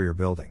the Interior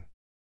building.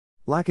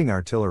 Lacking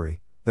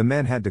artillery, the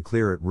men had to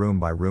clear it room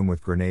by room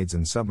with grenades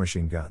and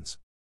submachine guns.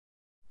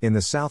 In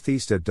the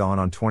southeast at dawn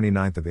on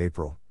 29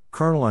 April,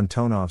 Colonel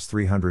Antonov's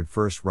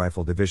 301st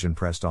Rifle Division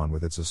pressed on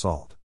with its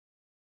assault.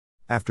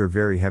 After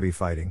very heavy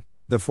fighting,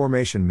 the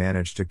formation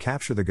managed to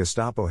capture the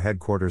Gestapo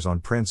headquarters on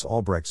Prince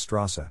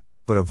Albrechtstrasse,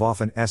 but a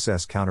Waffen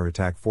SS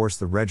counterattack forced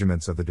the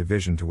regiments of the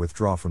division to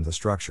withdraw from the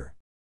structure.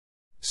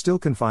 Still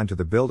confined to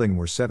the building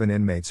were 7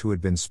 inmates who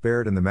had been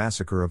spared in the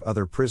massacre of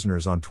other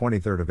prisoners on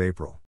 23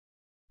 April.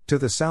 To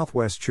the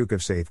southwest,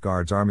 Chukov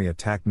Safeguards Army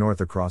attacked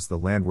north across the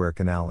Landwehr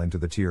Canal into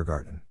the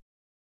Tiergarten.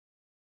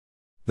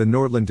 The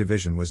Nordland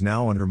Division was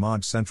now under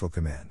Maag's central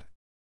command.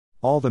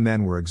 All the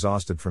men were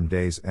exhausted from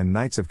days and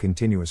nights of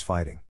continuous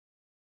fighting.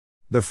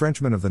 The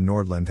Frenchmen of the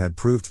Nordland had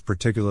proved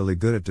particularly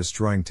good at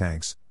destroying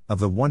tanks. Of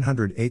the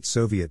 108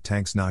 Soviet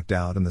tanks knocked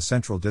out in the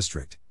central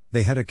district,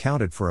 they had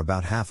accounted for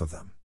about half of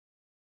them.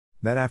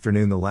 That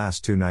afternoon, the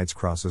last 2 Knights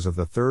Crosses of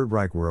the Third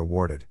Reich were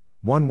awarded.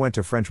 One went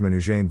to Frenchman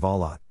Eugène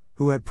Vollot,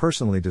 who had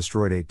personally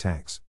destroyed 8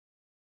 tanks.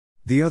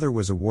 The other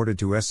was awarded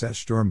to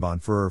SS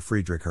Sturmbannführer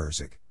Friedrich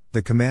Herzig,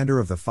 the commander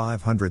of the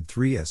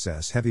 503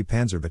 SS Heavy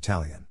Panzer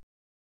Battalion.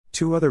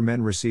 2 other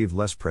men received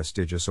less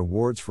prestigious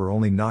awards for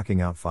only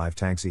knocking out 5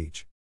 tanks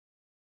each.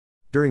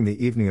 During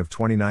the evening of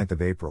 29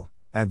 April,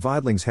 at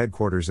Weidling's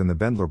headquarters in the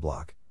Bendler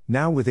Block,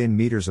 now within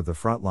meters of the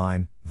front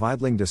line,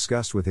 Weidling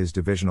discussed with his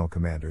divisional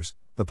commanders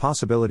the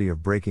possibility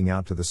of breaking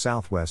out to the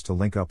southwest to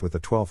link up with the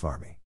 12th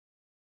Army,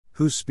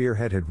 whose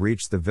spearhead had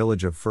reached the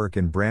village of Furk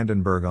in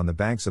Brandenburg on the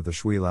banks of the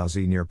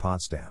Schwielausee near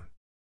Potsdam.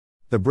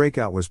 The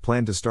breakout was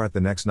planned to start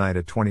the next night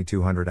at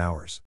 2200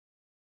 hours.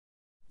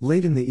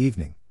 Late in the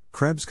evening,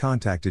 Krebs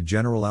contacted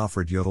General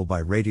Alfred Jodl by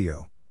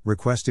radio,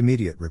 request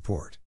immediate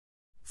report.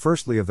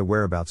 Firstly, of the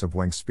whereabouts of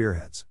Wenck's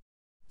spearheads.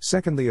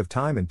 Secondly, of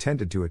time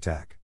intended to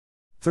attack.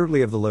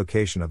 Thirdly, of the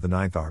location of the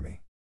 9th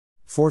Army.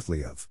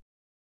 Fourthly, of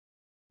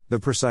the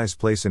precise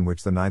place in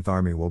which the 9th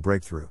Army will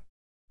break through.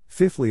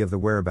 Fifthly, of the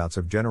whereabouts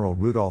of General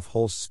Rudolf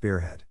Holst's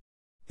spearhead.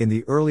 In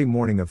the early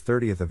morning of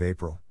 30th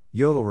April,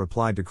 Jodl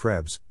replied to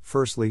Krebs,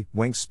 firstly,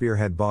 Wenck's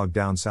spearhead bogged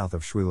down south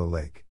of Schwela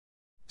Lake.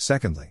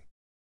 Secondly,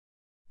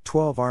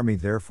 12th Army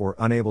therefore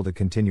unable to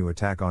continue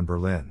attack on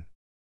Berlin.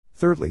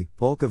 Thirdly,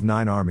 bulk of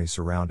 9 armies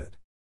surrounded.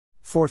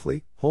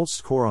 Fourthly,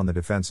 Holst's corps on the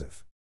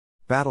defensive.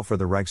 Battle for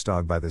the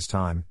Reichstag. By this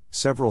time,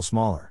 several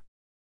smaller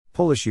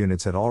Polish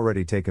units had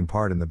already taken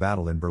part in the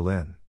battle in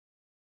Berlin.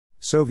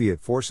 Soviet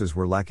forces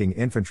were lacking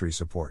infantry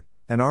support,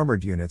 and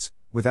armored units,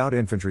 without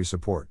infantry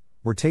support,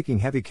 were taking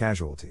heavy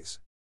casualties.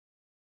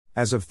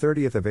 As of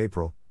 30th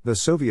April, the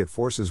Soviet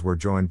forces were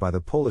joined by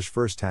the Polish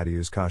 1st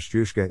Tadeusz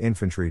Kościuszka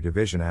Infantry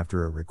Division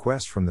after a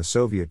request from the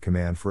Soviet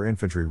Command for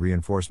infantry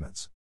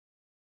reinforcements.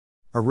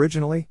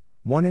 Originally,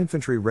 1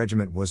 infantry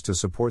regiment was to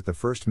support the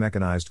 1st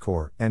Mechanized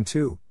Corps, and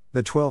 2,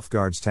 the 12th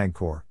Guards Tank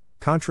Corps.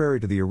 Contrary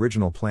to the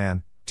original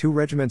plan, 2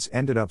 regiments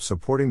ended up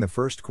supporting the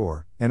 1st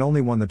Corps, and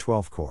only 1 the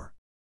 12th Corps.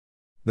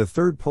 The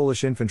 3rd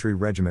Polish Infantry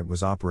Regiment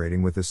was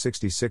operating with the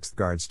 66th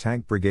Guards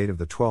Tank Brigade of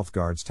the 12th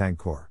Guards Tank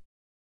Corps.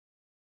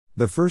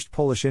 The 1st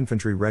Polish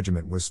Infantry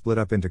Regiment was split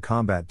up into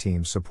combat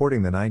teams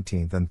supporting the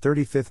 19th and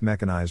 35th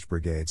Mechanized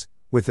Brigades,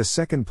 with the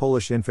 2nd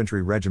Polish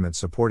Infantry Regiment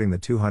supporting the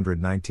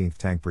 219th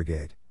Tank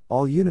Brigade,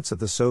 all units of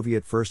the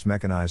Soviet 1st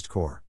Mechanized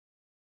Corps.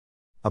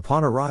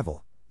 Upon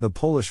arrival, the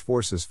Polish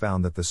forces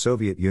found that the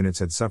Soviet units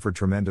had suffered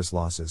tremendous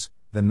losses.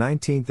 The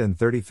 19th and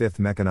 35th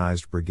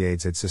Mechanized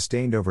Brigades had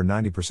sustained over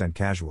 90%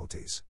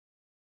 casualties.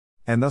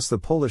 And thus the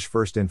Polish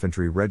 1st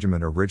Infantry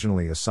Regiment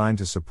originally assigned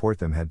to support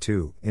them had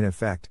to, in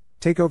effect,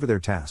 take over their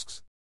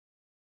tasks.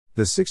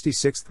 The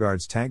 66th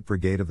Guards Tank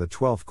Brigade of the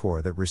 12th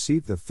Corps that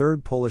received the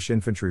 3rd Polish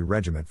Infantry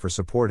Regiment for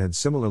support had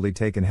similarly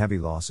taken heavy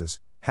losses,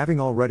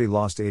 having already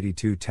lost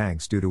 82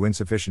 tanks due to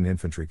insufficient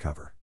infantry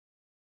cover.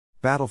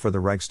 Battle for the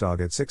Reichstag.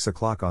 At 6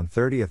 o'clock on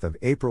 30th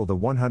April, the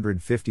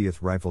 150th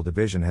Rifle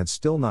Division had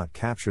still not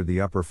captured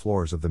the upper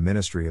floors of the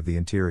Ministry of the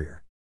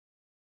Interior.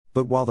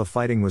 But while the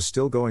fighting was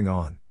still going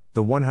on,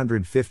 the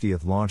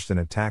 150th launched an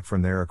attack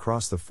from there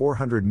across the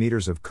 400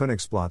 meters of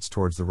Königsplatz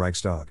towards the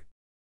Reichstag.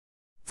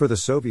 For the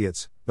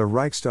Soviets, the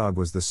Reichstag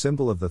was the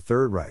symbol of the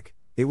Third Reich.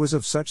 It was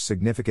of such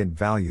significant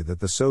value that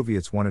the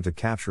Soviets wanted to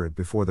capture it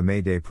before the May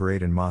Day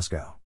parade in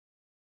Moscow.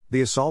 The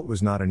assault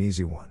was not an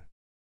easy one.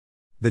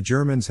 The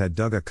Germans had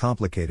dug a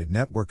complicated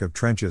network of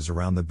trenches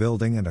around the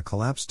building, and a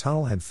collapsed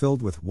tunnel had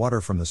filled with water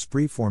from the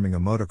Spree, forming a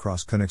moat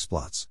across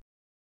Königsplatz.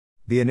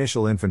 The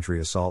initial infantry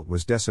assault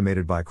was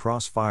decimated by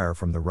crossfire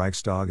from the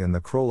Reichstag and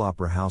the Kroll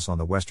Opera House on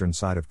the western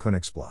side of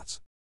Königsplatz.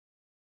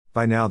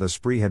 By now the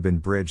Spree had been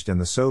bridged, and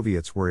the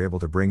Soviets were able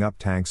to bring up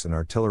tanks and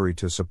artillery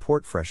to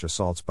support fresh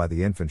assaults by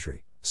the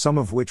infantry, some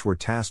of which were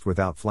tasked with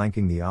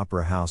outflanking the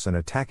Opera House and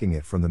attacking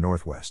it from the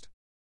northwest.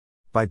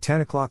 By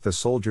 10 o'clock the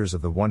soldiers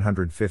of the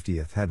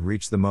 150th had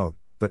reached the moat,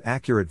 but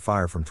accurate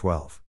fire from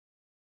 12.8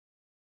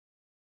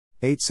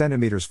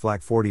 cm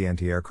flak 40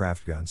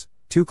 anti-aircraft guns,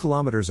 2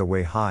 kilometers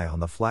away high on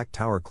the flak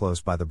tower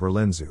close by the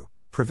Berlin Zoo,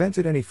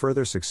 prevented any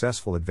further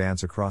successful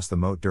advance across the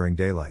moat during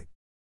daylight.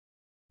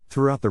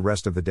 Throughout the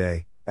rest of the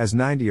day, as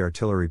 90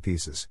 artillery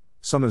pieces,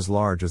 some as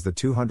large as the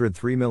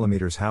 203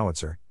 mm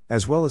howitzer,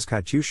 as well as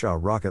Katyusha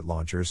rocket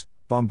launchers,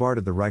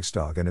 bombarded the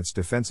Reichstag and its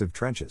defensive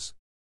trenches.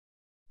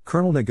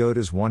 Colonel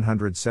Negoda's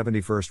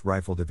 171st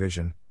Rifle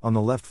Division, on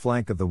the left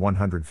flank of the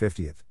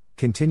 150th,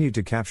 continued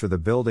to capture the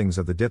buildings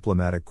of the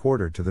diplomatic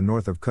quarter to the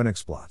north of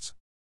Königsplatz.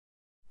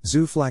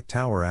 Zoo Flak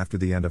Tower after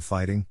the end of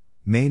fighting,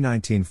 May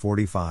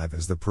 1945.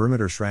 As the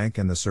perimeter shrank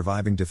and the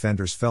surviving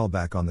defenders fell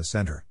back on the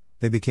center,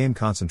 they became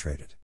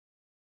concentrated.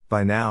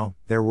 By now,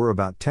 there were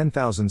about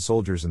 10,000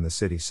 soldiers in the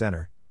city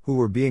center, who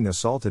were being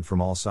assaulted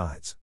from all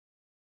sides.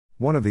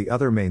 One of the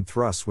other main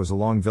thrusts was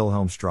along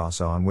Wilhelmstrasse,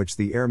 on which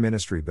the Air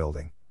Ministry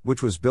building,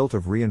 which was built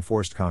of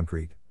reinforced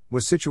concrete,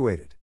 was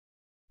situated.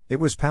 It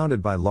was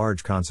pounded by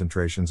large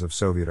concentrations of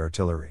Soviet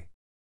artillery.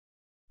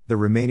 The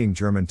remaining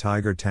German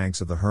Tiger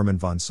tanks of the Hermann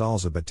von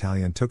Salza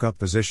battalion took up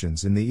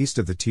positions in the east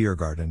of the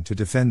Tiergarten to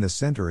defend the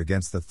center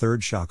against the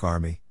 3rd Shock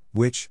Army,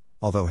 which,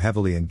 although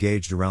heavily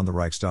engaged around the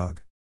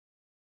Reichstag,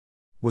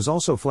 was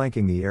also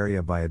flanking the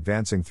area by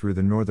advancing through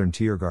the northern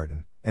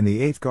Tiergarten, and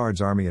the 8th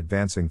Guards Army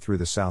advancing through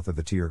the south of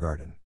the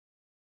Tiergarten.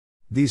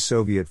 These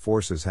Soviet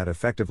forces had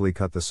effectively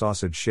cut the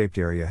sausage-shaped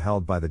area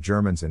held by the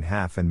Germans in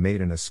half and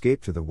made an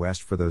escape to the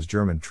west for those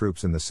German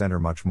troops in the center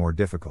much more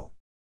difficult.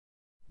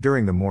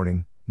 During the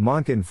morning,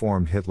 Monk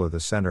informed Hitler the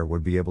center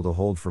would be able to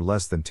hold for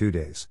less than 2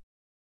 days.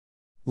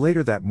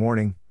 Later that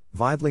morning,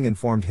 Weidling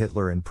informed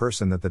Hitler in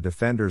person that the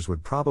defenders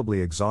would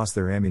probably exhaust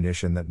their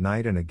ammunition that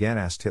night and again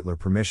asked Hitler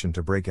permission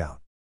to break out.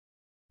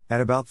 At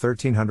about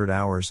 1300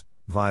 hours,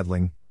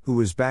 Weidling, who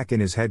was back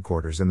in his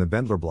headquarters in the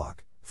Bendler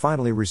block,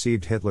 finally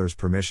received Hitler's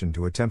permission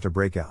to attempt a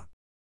breakout.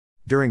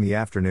 During the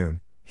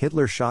afternoon,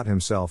 Hitler shot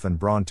himself and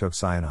Braun took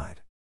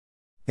cyanide.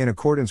 In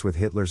accordance with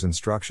Hitler's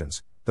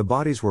instructions, the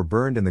bodies were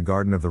burned in the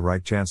garden of the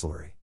Reich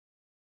Chancellery.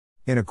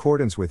 In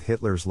accordance with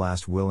Hitler's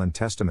last will and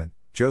testament,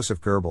 Joseph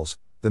Goebbels,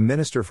 the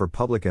Minister for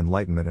Public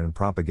Enlightenment and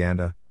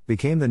Propaganda,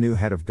 became the new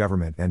head of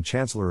government and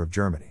Chancellor of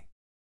Germany.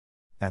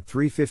 At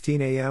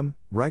 3:15 a.m.,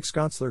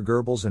 Reichskanzler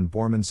Goebbels and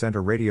Bormann sent a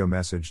radio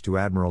message to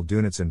Admiral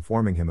Dönitz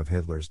informing him of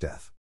Hitler's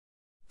death.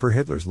 Per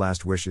Hitler's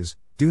last wishes,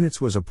 Dönitz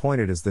was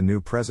appointed as the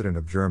new President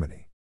of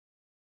Germany.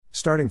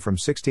 Starting from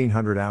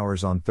 1600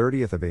 hours on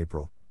 30th of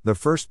April, the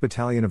 1st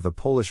Battalion of the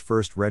Polish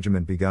 1st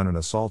Regiment begun an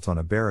assault on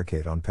a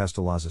barricade on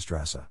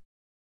Pestalozerstrasse.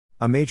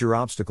 A major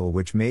obstacle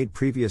which made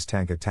previous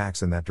tank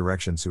attacks in that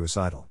direction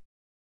suicidal.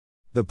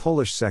 The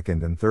Polish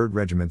 2nd and 3rd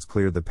Regiments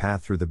cleared the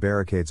path through the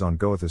barricades on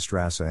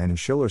Goethestrasse and in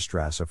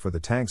Schillerstrasse for the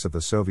tanks of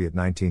the Soviet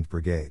 19th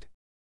Brigade.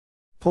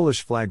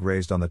 Polish flag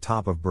raised on the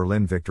top of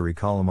Berlin Victory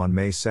Column on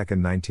May 2,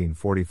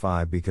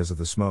 1945 because of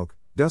the smoke.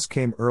 Dusk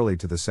came early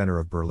to the center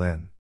of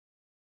Berlin.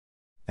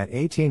 At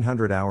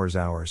 1800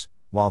 hours,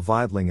 while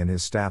Weidling and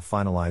his staff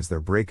finalized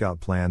their breakout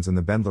plans in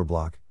the Bendler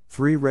block,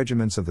 3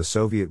 regiments of the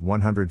Soviet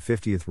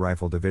 150th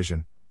Rifle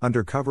Division,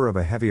 under cover of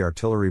a heavy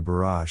artillery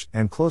barrage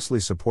and closely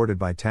supported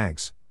by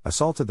tanks,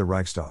 assaulted the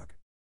Reichstag.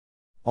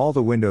 All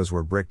the windows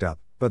were bricked up,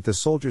 but the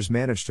soldiers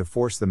managed to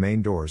force the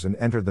main doors and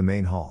entered the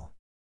main hall.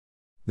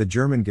 The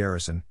German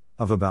garrison,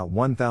 of about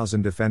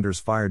 1,000 defenders,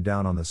 fired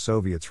down on the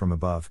Soviets from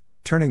above,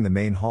 turning the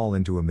main hall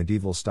into a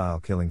medieval-style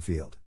killing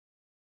field.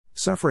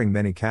 Suffering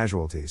many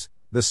casualties,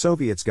 the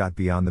Soviets got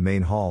beyond the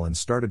main hall and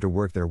started to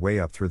work their way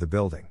up through the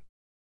building.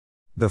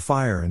 The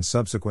fire and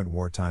subsequent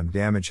wartime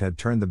damage had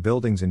turned the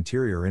building's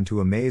interior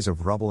into a maze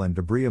of rubble and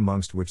debris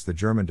amongst which the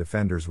German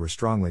defenders were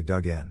strongly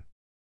dug in.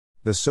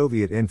 The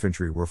Soviet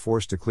infantry were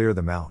forced to clear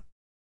them out.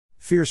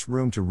 Fierce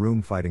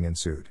room-to-room fighting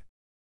ensued.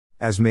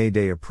 As May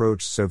Day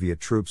approached, Soviet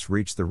troops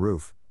reached the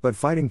roof, but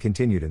fighting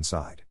continued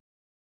inside.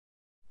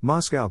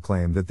 Moscow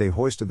claimed that they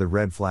hoisted the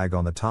red flag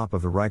on the top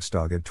of the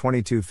Reichstag at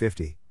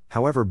 22:50.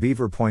 However,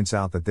 Beaver points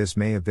out that this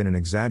may have been an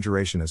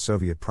exaggeration as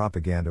Soviet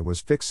propaganda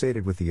was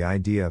fixated with the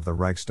idea of the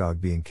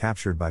Reichstag being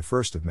captured by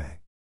 1st of May.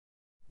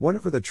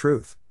 Whatever the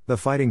truth, the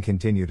fighting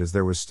continued as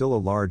there was still a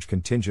large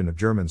contingent of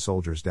German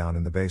soldiers down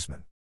in the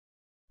basement.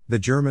 The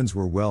Germans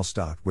were well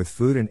stocked with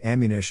food and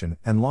ammunition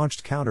and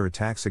launched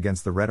counterattacks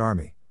against the Red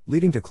Army,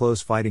 leading to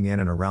close fighting in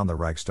and around the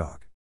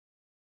Reichstag.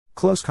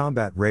 Close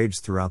combat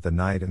raged throughout the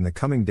night and the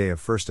coming day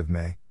of 1st of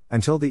May,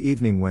 until the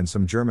evening when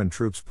some German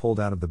troops pulled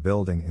out of the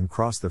building and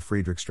crossed the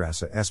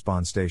Friedrichstrasse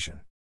S-Bahn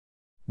station,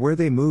 where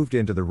they moved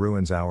into the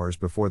ruins hours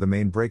before the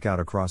main breakout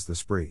across the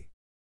Spree.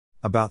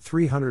 About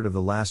 300 of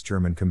the last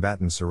German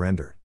combatants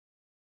surrendered.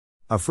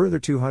 A further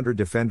 200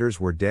 defenders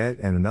were dead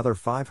and another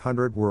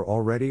 500 were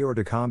already hors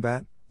de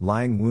combat,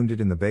 lying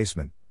wounded in the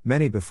basement,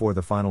 many before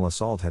the final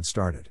assault had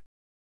started.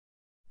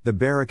 The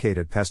barricade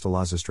at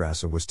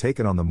Pestalozerstrasse was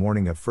taken on the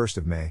morning of 1st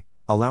of May,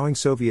 allowing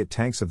Soviet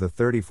tanks of the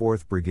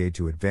 34th Brigade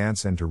to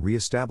advance and to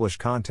re-establish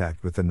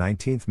contact with the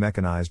 19th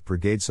Mechanized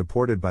Brigade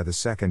supported by the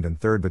 2nd and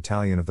 3rd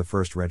Battalion of the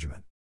 1st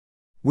Regiment,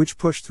 which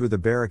pushed through the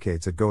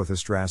barricades at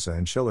Goethestrasse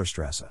and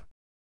Schillerstrasse.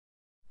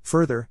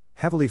 Further,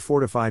 heavily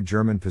fortified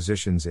German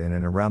positions in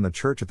and around the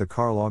church at the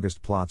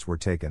Karl-August-Platz were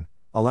taken,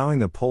 allowing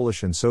the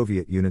Polish and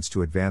Soviet units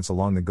to advance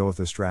along the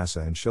Goethestrasse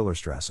and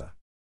Schillerstrasse.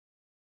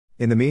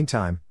 In the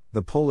meantime,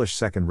 the Polish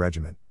 2nd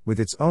Regiment, with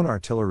its own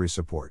artillery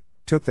support,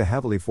 took the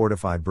heavily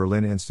fortified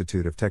Berlin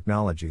Institute of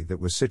Technology that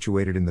was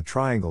situated in the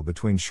triangle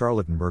between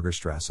Charlottenburger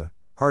Strasse,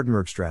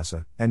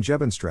 Hardenbergstrasse, and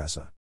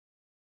Jebenstrasse.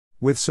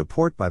 With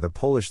support by the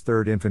Polish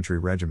 3rd Infantry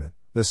Regiment,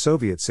 the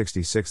Soviet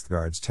 66th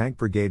Guards Tank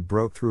Brigade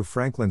broke through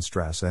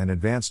Franklinstrasse and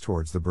advanced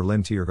towards the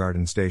Berlin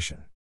Tiergarten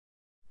Station.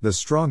 The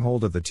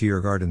stronghold of the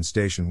Tiergarten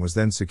Station was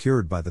then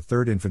secured by the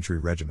 3rd Infantry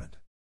Regiment.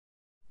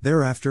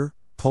 Thereafter,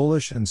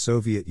 Polish and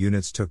Soviet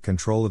units took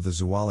control of the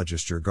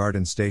Zoologischer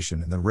Garten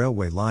Station and the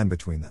railway line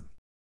between them.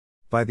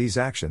 By these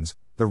actions,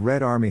 the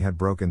Red Army had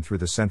broken through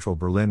the central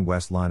Berlin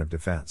West line of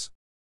defense.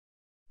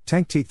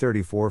 Tank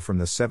T-34 from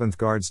the 7th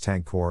Guards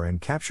Tank Corps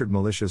and captured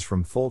militias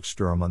from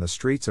Volkssturm on the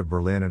streets of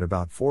Berlin at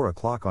about 4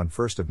 o'clock on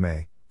 1st of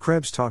May.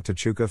 Krebs talked to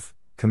Chukov,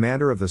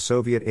 commander of the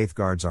Soviet 8th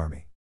Guards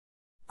Army.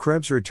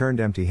 Krebs returned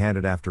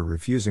empty-handed after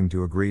refusing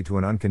to agree to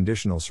an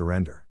unconditional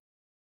surrender.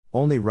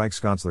 Only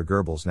Reichskanzler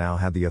Goebbels now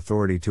had the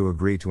authority to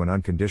agree to an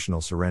unconditional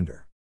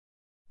surrender.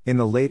 In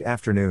the late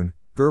afternoon,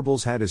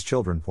 Goebbels had his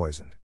children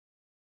poisoned.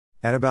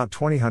 At about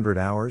 2000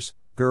 hours,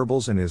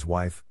 Goebbels and his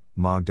wife,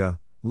 Magda,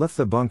 left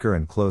the bunker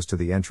and close to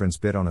the entrance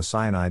bit on a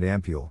cyanide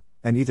ampule,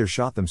 and either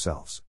shot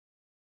themselves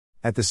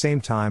at the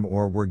same time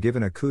or were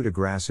given a coup de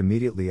grace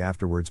immediately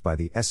afterwards by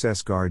the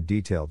SS Guard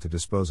detailed to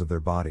dispose of their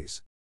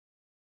bodies.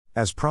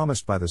 As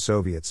promised by the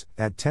Soviets,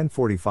 at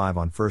 10:45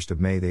 on 1st of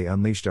May they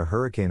unleashed a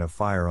hurricane of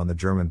fire on the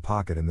German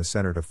pocket in the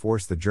center to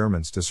force the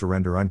Germans to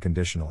surrender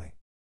unconditionally.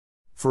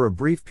 For a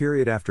brief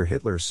period after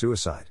Hitler's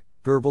suicide,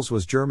 Goebbels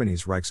was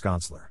Germany's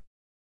Reichskanzler.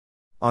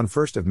 On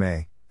 1st of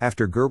May,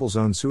 after Goebbels'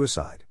 own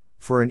suicide,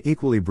 for an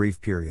equally brief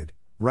period,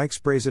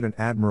 Reichspräsident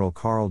Admiral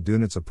Karl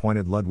Dönitz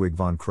appointed Ludwig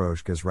von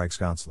Kroschke as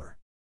Reichskanzler.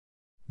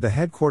 The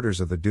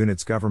headquarters of the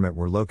Dönitz government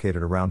were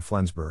located around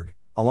Flensburg,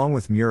 along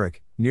with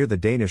Murich, near the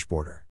Danish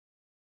border.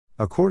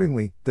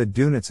 Accordingly, the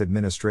Dönitz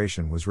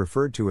administration was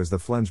referred to as the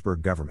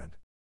Flensburg government.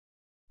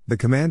 The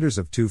commanders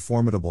of two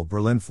formidable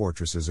Berlin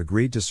fortresses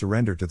agreed to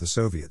surrender to the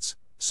Soviets,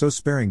 so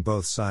sparing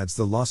both sides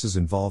the losses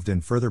involved in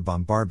further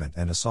bombardment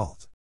and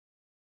assault.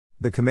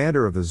 The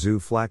commander of the Zoo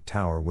Flak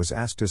Tower was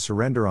asked to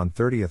surrender on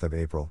 30th of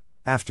April,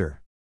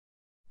 after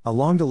a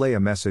long delay. A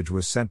message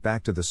was sent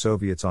back to the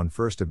Soviets on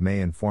 1st of May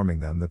informing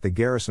them that the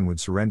garrison would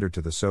surrender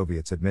to the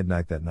Soviets at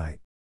midnight that night.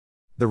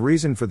 The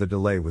reason for the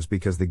delay was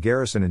because the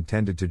garrison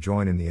intended to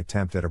join in the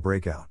attempt at a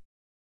breakout.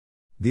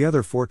 The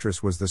other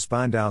fortress was the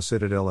Spandau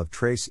citadel of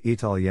Trace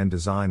Italien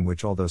design,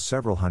 which, although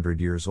several hundred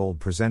years old,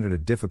 presented a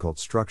difficult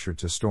structure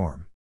to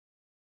storm.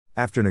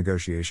 After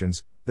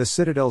negotiations, the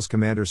citadel's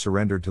commander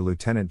surrendered to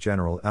Lieutenant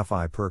General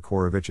F.I.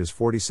 Perkorovich's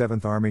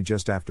 47th Army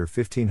just after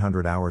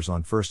 1500 hours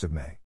on 1st of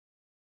May.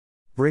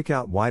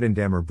 Breakout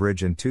Weidendammer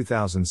Bridge in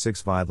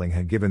 2006. Weidling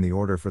had given the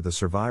order for the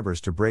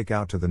survivors to break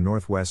out to the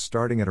northwest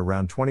starting at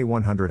around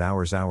 2100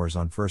 hours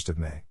on 1st of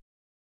May.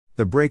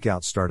 The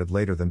breakout started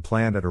later than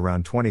planned at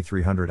around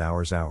 2300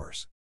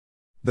 hours.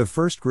 The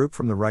first group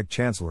from the Reich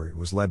Chancellery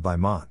was led by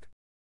Monk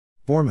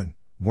Bormann,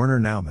 Werner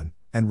Naumann,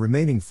 and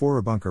remaining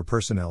Führerbunker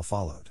personnel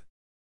followed.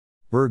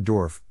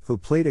 Bergdorf, who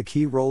played a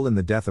key role in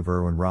the death of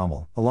Erwin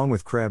Rommel, along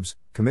with Krebs,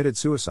 committed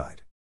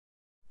suicide.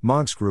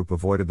 Monk's group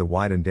avoided the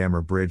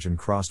Weidendammer Bridge and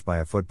crossed by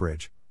a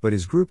footbridge, but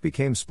his group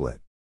became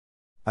split.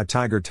 A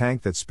Tiger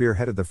tank that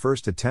spearheaded the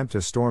first attempt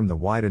to storm the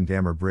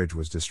Weidendammer Bridge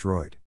was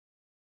destroyed.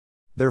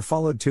 There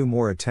followed two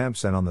more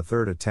attempts, and on the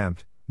third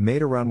attempt,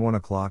 made around 1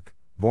 o'clock,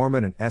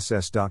 Bormann and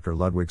SS Dr.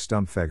 Ludwig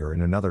Stumpfegger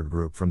and another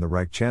group from the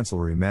Reich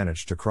Chancellery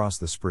managed to cross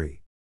the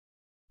Spree.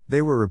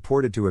 They were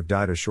reported to have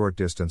died a short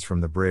distance from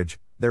the bridge,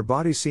 their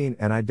bodies seen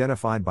and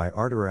identified by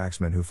artillery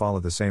axemen who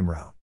followed the same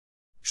route.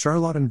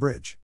 Charlotten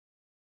Bridge.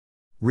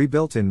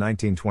 Rebuilt in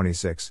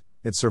 1926,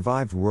 it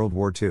survived World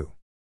War II.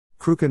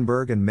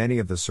 Krukenberg and many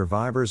of the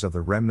survivors of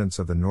the remnants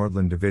of the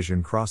Nordland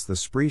Division crossed the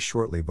Spree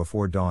shortly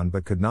before dawn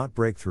but could not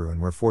break through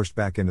and were forced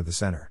back into the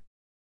center.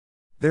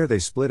 There they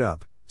split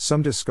up,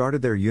 some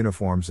discarded their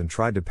uniforms and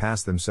tried to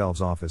pass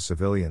themselves off as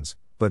civilians,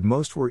 but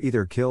most were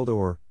either killed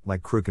or,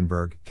 like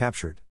Krukenberg,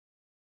 captured.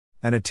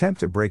 An attempt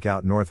to break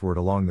out northward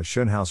along the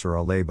Schönhauser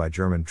Allee by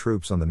German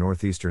troops on the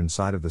northeastern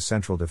side of the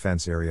central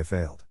defense area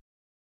failed.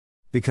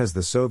 Because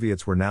the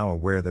Soviets were now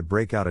aware that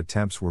breakout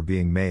attempts were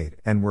being made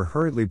and were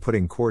hurriedly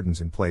putting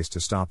cordons in place to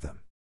stop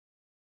them.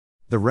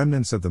 The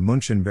remnants of the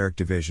Münchenberg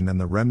Division and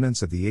the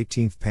remnants of the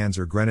 18th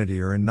Panzer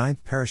Grenadier and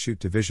 9th Parachute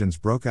Divisions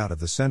broke out of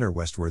the center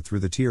westward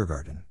through the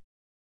Tiergarten.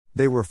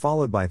 They were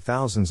followed by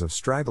thousands of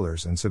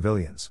stragglers and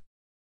civilians.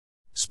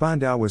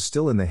 Spandau was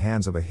still in the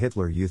hands of a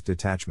Hitler Youth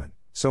detachment,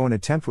 so an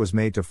attempt was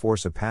made to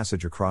force a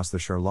passage across the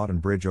Charlotten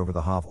Bridge over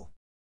the Havel.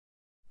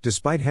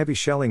 Despite heavy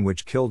shelling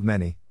which killed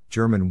many,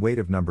 German weight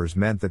of numbers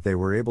meant that they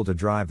were able to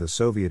drive the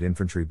Soviet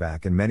infantry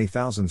back, and many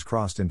thousands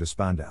crossed into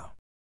Spandau.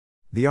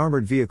 The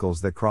armored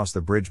vehicles that crossed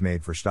the bridge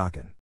made for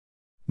Staaken.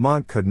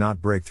 Monk could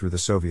not break through the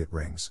Soviet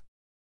rings.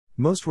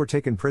 Most were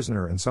taken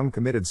prisoner and some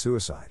committed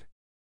suicide.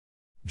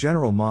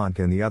 General Monk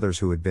and the others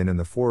who had been in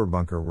the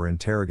Führerbunker were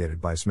interrogated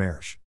by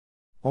Smersh.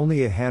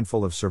 Only a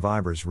handful of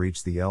survivors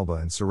reached the Elbe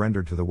and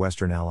surrendered to the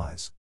Western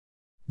Allies.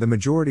 The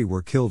majority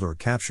were killed or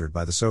captured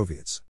by the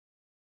Soviets.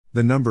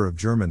 The number of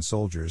German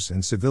soldiers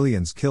and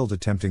civilians killed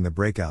attempting the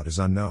breakout is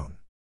unknown.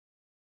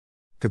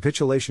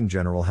 Capitulation.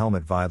 General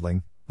Helmut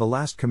Weidling, the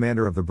last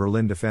commander of the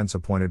Berlin defense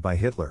appointed by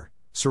Hitler,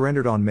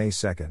 surrendered on May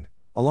 2,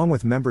 along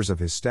with members of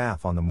his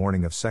staff. On the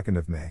morning of 2nd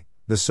of May,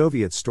 the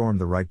Soviets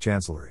stormed the Reich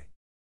Chancellery.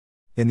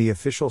 In the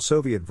official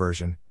Soviet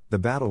version, the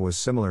battle was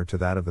similar to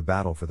that of the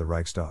battle for the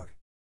Reichstag.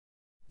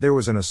 There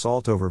was an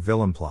assault over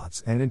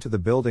Wilhelmplatz and into the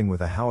building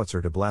with a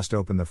howitzer to blast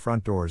open the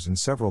front doors, and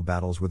several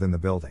battles within the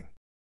building.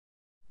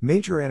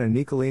 Major Anna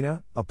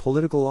Nikolina, a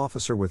political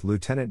officer with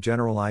Lieutenant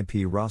General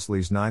I.P.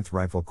 Rossely's 9th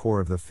Rifle Corps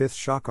of the 5th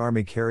Shock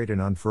Army, carried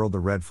and unfurled the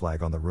red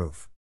flag on the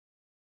roof.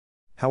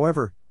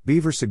 However,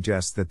 Beaver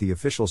suggests that the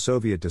official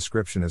Soviet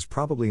description is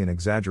probably an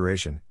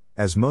exaggeration,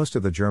 as most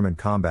of the German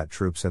combat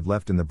troops had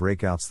left in the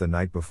breakouts the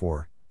night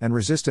before, and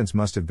resistance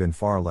must have been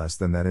far less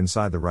than that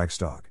inside the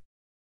Reichstag.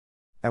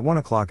 At 1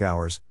 o'clock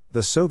hours,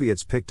 the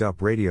Soviets picked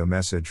up radio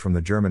message from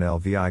the German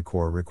LVI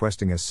Corps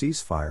requesting a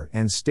ceasefire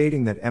and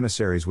stating that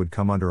emissaries would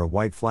come under a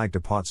white flag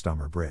to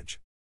Potsdamer Bridge.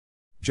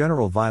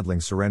 General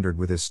Weidling surrendered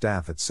with his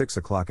staff at 6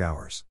 o'clock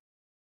hours.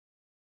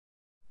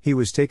 He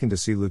was taken to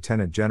see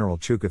Lieutenant General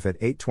Chukov at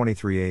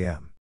 8:23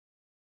 a.m.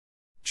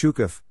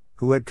 Chukov,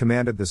 who had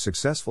commanded the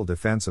successful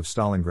defense of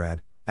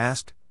Stalingrad,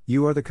 asked,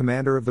 "You are the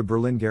commander of the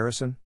Berlin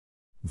garrison?"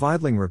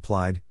 Weidling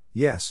replied,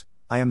 "Yes,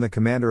 I am the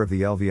commander of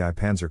the LVI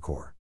Panzer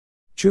Corps."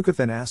 Chukov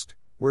then asked,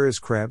 "Where is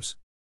Krebs?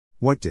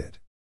 What did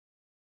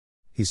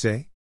he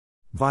say?"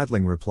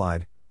 Weidling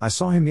replied, "I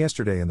saw him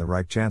yesterday in the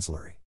Reich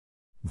Chancellery."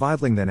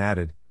 Weidling then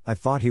added, "I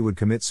thought he would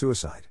commit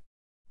suicide."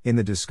 In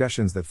the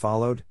discussions that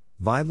followed,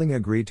 Weidling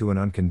agreed to an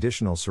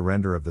unconditional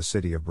surrender of the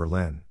city of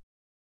Berlin.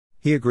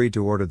 He agreed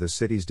to order the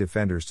city's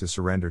defenders to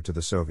surrender to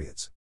the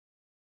Soviets.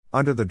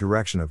 Under the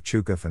direction of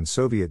Chukov and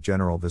Soviet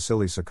General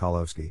Vasily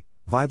Sokolovsky,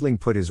 Weidling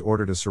put his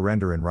order to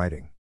surrender in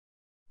writing.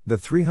 The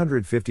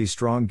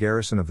 350-strong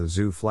garrison of the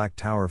Zoo Flak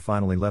Tower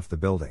finally left the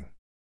building.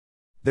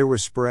 There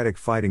was sporadic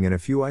fighting in a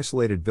few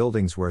isolated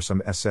buildings where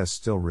some SS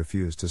still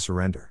refused to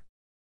surrender.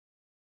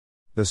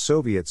 The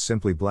Soviets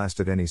simply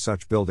blasted any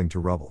such building to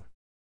rubble.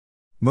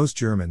 Most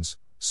Germans,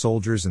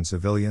 soldiers and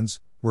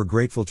civilians, were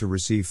grateful to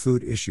receive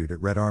food issued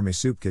at Red Army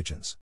soup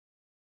kitchens.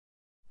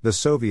 The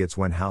Soviets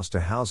went house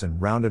to house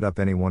and rounded up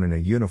anyone in a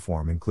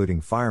uniform,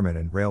 including firemen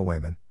and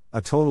railwaymen,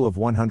 a total of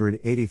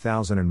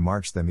 180,000, and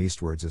marched them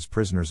eastwards as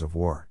prisoners of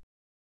war.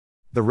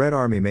 The Red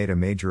Army made a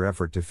major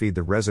effort to feed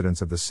the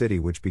residents of the city,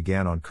 which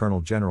began on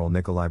Colonel General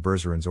Nikolai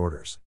Berzerin's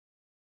orders.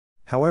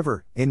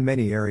 However, in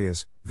many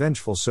areas,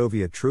 vengeful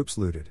Soviet troops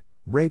looted,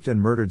 raped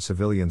and murdered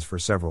civilians for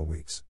several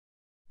weeks.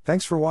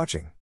 Thanks for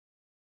watching.